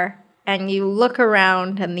car. And you look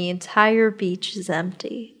around, and the entire beach is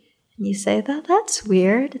empty. And you say, that's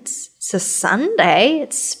weird. It's a Sunday.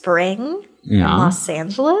 It's spring in Los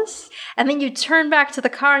Angeles. And then you turn back to the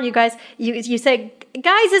car, and you say,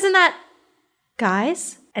 "Guys, isn't that..."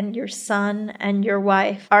 Guys? And your son and your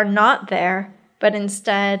wife are not there, but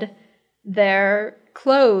instead their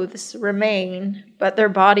clothes remain, but their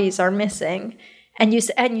bodies are missing. And you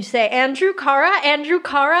say, Andrew, Kara, and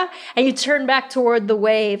you turn back toward the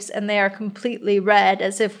waves, and they are completely red,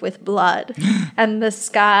 as if with blood. And the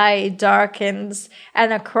sky darkens,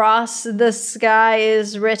 and across the sky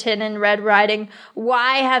is written in red writing,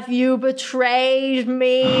 "Why have you betrayed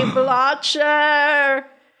me, Blotcher?"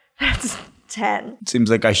 That's 10. It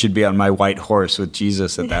seems like I should be on my white horse with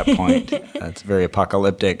Jesus at that point. That's very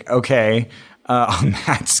apocalyptic. Okay. On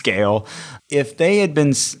that scale, if they had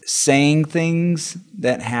been saying things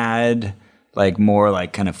that had like more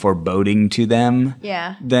like kind of foreboding to them,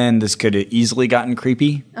 then this could have easily gotten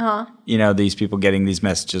creepy. These people getting these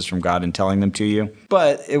messages from God and telling them to you.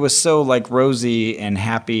 But it was so like rosy and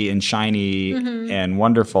happy and shiny and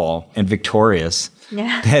wonderful and victorious.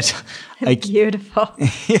 That beautiful.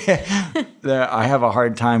 That I have a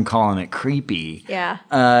hard time calling it creepy.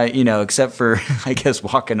 Except for, I guess,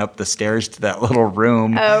 walking up the stairs to that little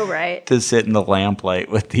room. Oh, right. To sit in the lamplight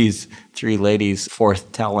with these 3 ladies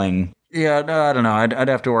forth-telling. Yeah, no, I don't know. I'd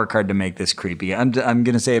have to work hard to make this creepy. I'm going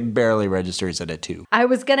to say it barely registers at a 2. I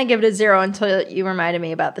was going to give it a 0 until you reminded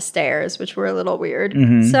me about the stairs, which were a little weird.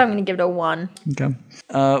 So I'm going to give it a 1. Okay.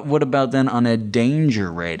 What about then on a danger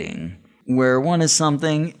rating? Where 1 is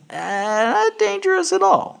something not dangerous at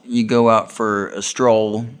all. You go out for a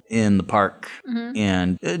stroll in the park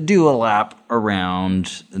and do a lap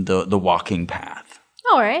around the walking path.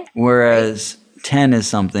 All right. Whereas 10 is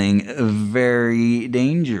something very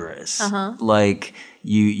dangerous. Like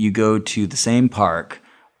you go to the same park,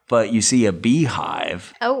 but you see a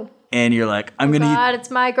beehive. Oh. And you're like, I'm going to God,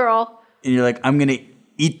 it's my girl. And you're like, I'm going to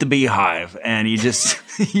eat the beehive, and you just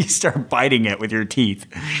you start biting it with your teeth.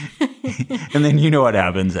 And then you know what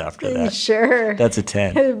happens after that. Sure. That's a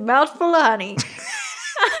 10. A mouthful of honey.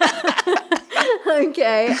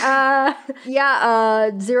 Okay.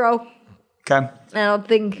 0. Okay. I don't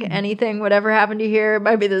think anything would ever happen to you here. It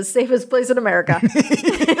might be the safest place in America.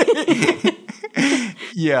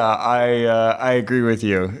 Yeah, I agree with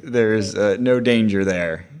you. There's no danger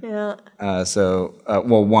there. Yeah.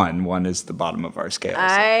 1 is the bottom of our scale. So.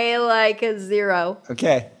 I like a 0.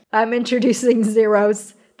 Okay. I'm introducing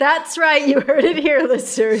zeros. That's right. You heard it here,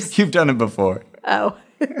 listeners. You've done it before. Oh.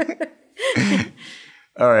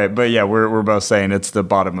 All right. But yeah, we're both saying it's the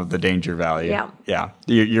bottom of the danger valley. Yeah. Yeah.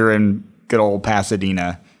 You're in good old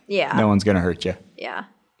Pasadena. Yeah. No one's going to hurt you. Yeah.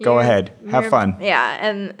 Go ahead. Have fun. Yeah.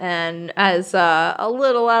 And as a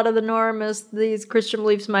little out of the norm as these Christian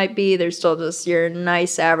beliefs might be, they're still just your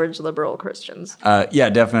nice, average liberal Christians. Yeah,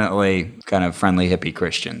 definitely kind of friendly hippie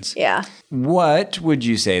Christians. Yeah. What would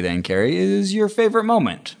you say then, Carrie, is your favorite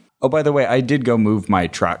moment? Oh, by the way, I did go move my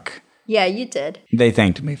truck. Yeah, you did. They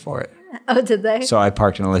thanked me for it. Oh, did they? So I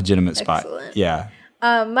parked in a legitimate spot. Excellent. Yeah.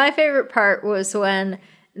 My favorite part was when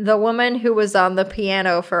the woman who was on the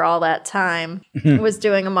piano for all that time was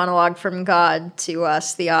doing a monologue from God to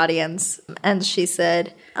us, the audience. And she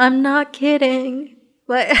said, "I'm not kidding."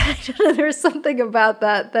 Like, I don't know, there's something about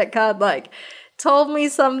that God, like, told me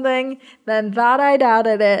something, then thought I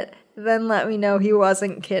doubted it, then let me know he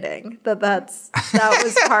wasn't kidding. That was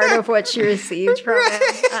part of what she received from him.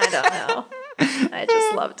 I don't know. I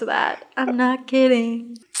just loved that. I'm not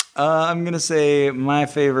kidding. I'm going to say my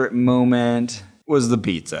favorite moment was the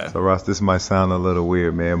pizza. So, Ross, this might sound a little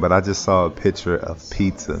weird, man, but I just saw a picture of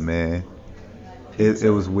pizza, man.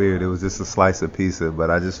 It was weird. It was just a slice of pizza,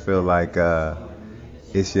 but I just feel like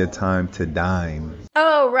it's your time to dine.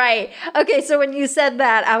 Oh, right. Okay, so when you said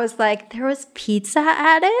that, I was like, there was pizza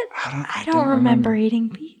at it? I don't remember eating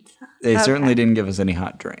pizza. They certainly didn't give us any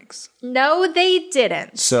hot drinks. No, they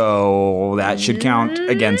didn't. So that should count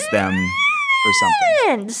against them for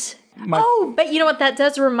something. But you know what? That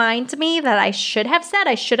does remind me that I should have said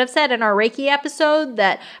in our Reiki episode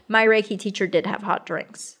that my Reiki teacher did have hot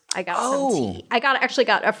drinks. I got some tea. I actually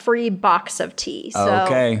got a free box of tea.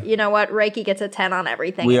 So, you know what? Reiki gets a 10 on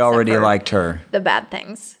everything. We already liked her. The bad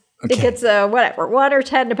things. Okay. It gets a, 1 or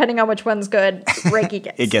 10, depending on which one's good, Reiki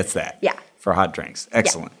gets. It gets that. Yeah. For hot drinks.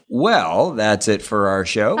 Excellent. Yeah. Well, that's it for our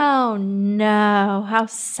show. Oh, no. How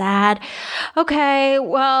sad. Okay,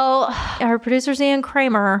 well, our producer's Ian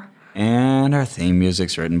Kramer. And our theme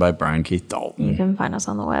music's written by Brian Keith Dalton. You can find us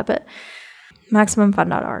on the web at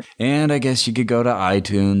MaximumFun.org. And I guess you could go to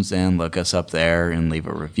iTunes and look us up there and leave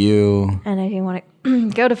a review. And if you want to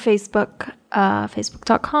go to Facebook,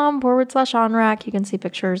 facebook.com/onrack, you can see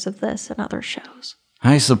pictures of this and other shows.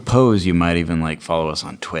 I suppose you might even follow us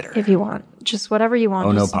on Twitter. If you want. Just whatever you want.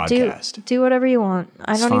 Oh, just no podcast. Do whatever you want.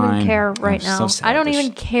 I don't even care right now. So I don't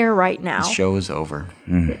even care right now. The show is over.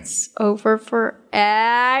 It's over for...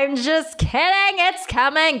 I'm just kidding. It's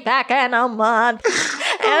coming back in a month.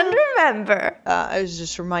 And remember... I was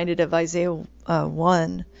just reminded of Isaiah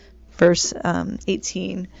 1, verse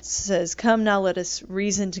 18. It says, "Come now, let us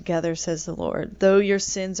reason together, says the Lord. Though your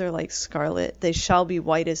sins are like scarlet, they shall be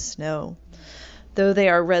white as snow. Though they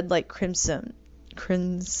are red like crimson,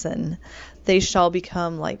 they shall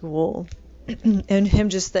become like wool." And him,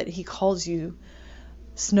 just that he calls you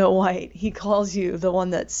Snow White. He calls you the one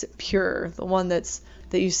that's pure, the one that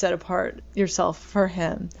you set apart yourself for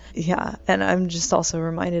him. Yeah, and I'm just also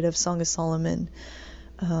reminded of Song of Solomon.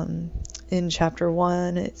 In chapter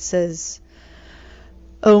 1, it says,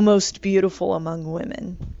 "O most beautiful among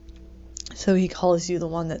women." So he calls you the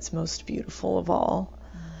one that's most beautiful of all.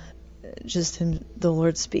 Just him, the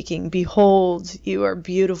Lord speaking, "Behold, you are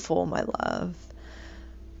beautiful, my love.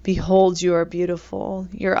 Behold, you are beautiful.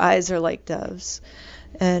 Your eyes are like doves."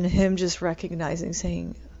 And him just recognizing,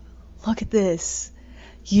 saying, "Look at this.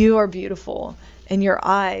 You are beautiful. And your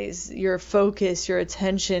eyes, your focus, your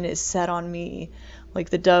attention is set on me." Like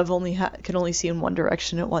the dove can only see in one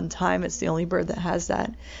direction at one time. It's the only bird that has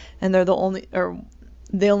that. And they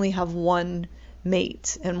only have one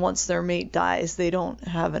mate, and once their mate dies, they don't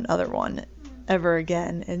have another one ever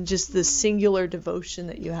again. And just the singular devotion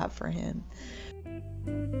that you have for him.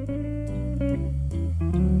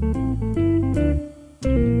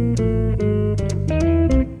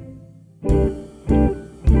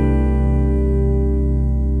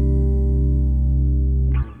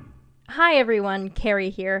 Hi everyone, Carrie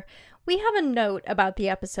here. We have a note about the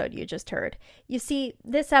episode you just heard. You see,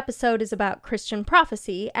 this episode is about Christian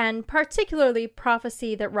prophecy, and particularly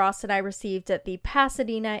prophecy that Ross and I received at the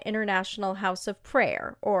Pasadena International House of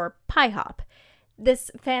Prayer, or PIHOP. This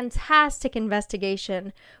fantastic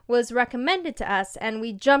investigation was recommended to us, and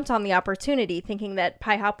we jumped on the opportunity thinking that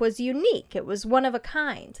PIHOP was unique. It was one of a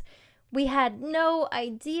kind. We had no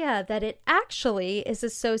idea that it actually is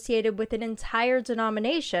associated with an entire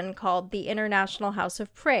denomination called the International House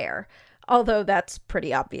of Prayer, although that's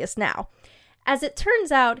pretty obvious now. As it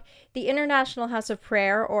turns out, the International House of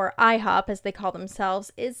Prayer, or IHOP as they call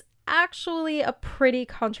themselves, is actually a pretty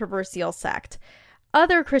controversial sect.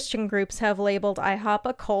 Other Christian groups have labeled IHOP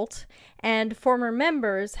a cult, and former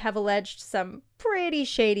members have alleged some pretty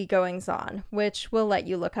shady goings-on, which we'll let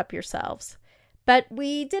you look up yourselves. But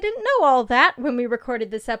we didn't know all that when we recorded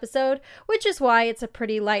this episode, which is why it's a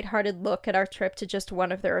pretty lighthearted look at our trip to just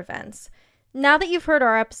one of their events. Now that you've heard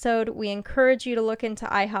our episode, we encourage you to look into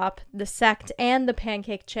IHOP, the sect, and the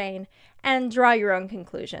pancake chain, and draw your own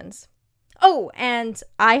conclusions. Oh, and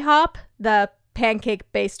IHOP, the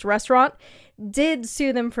pancake-based restaurant, did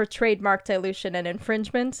sue them for trademark dilution and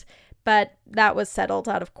infringement, but that was settled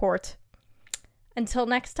out of court. Until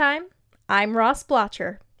next time, I'm Ross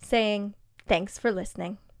Blotcher, saying thanks for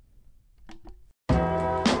listening.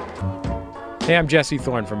 Hey, I'm Jesse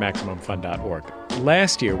Thorne from MaximumFun.org.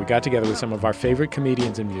 Last year, we got together with some of our favorite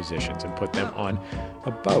comedians and musicians and put them on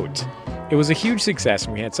a boat. It was a huge success,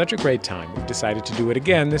 and we had such a great time, we've decided to do it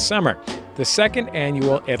again this summer. The second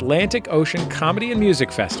annual Atlantic Ocean Comedy and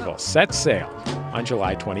Music Festival sets sail on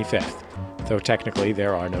July 25th, though technically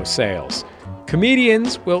there are no sails.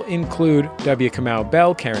 Comedians will include W. Kamau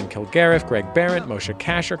Bell, Karen Kilgariff, Greg Behrendt, Moshe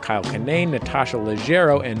Kasher, Kyle Kinane, Natasha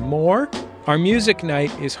Leggero, and more. Our music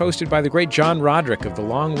night is hosted by the great John Roderick of The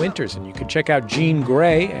Long Winters, and you can check out Jean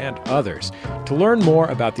Grey and others. To learn more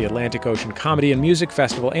about the Atlantic Ocean Comedy and Music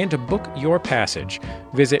Festival and to book your passage,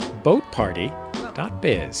 visit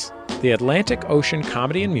boatparty.biz. The Atlantic Ocean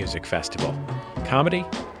Comedy and Music Festival. Comedy,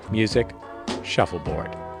 music,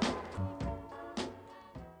 shuffleboard.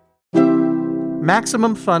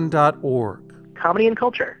 MaximumFun.org. Comedy and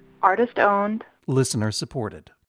culture. Artist owned. Listener supported.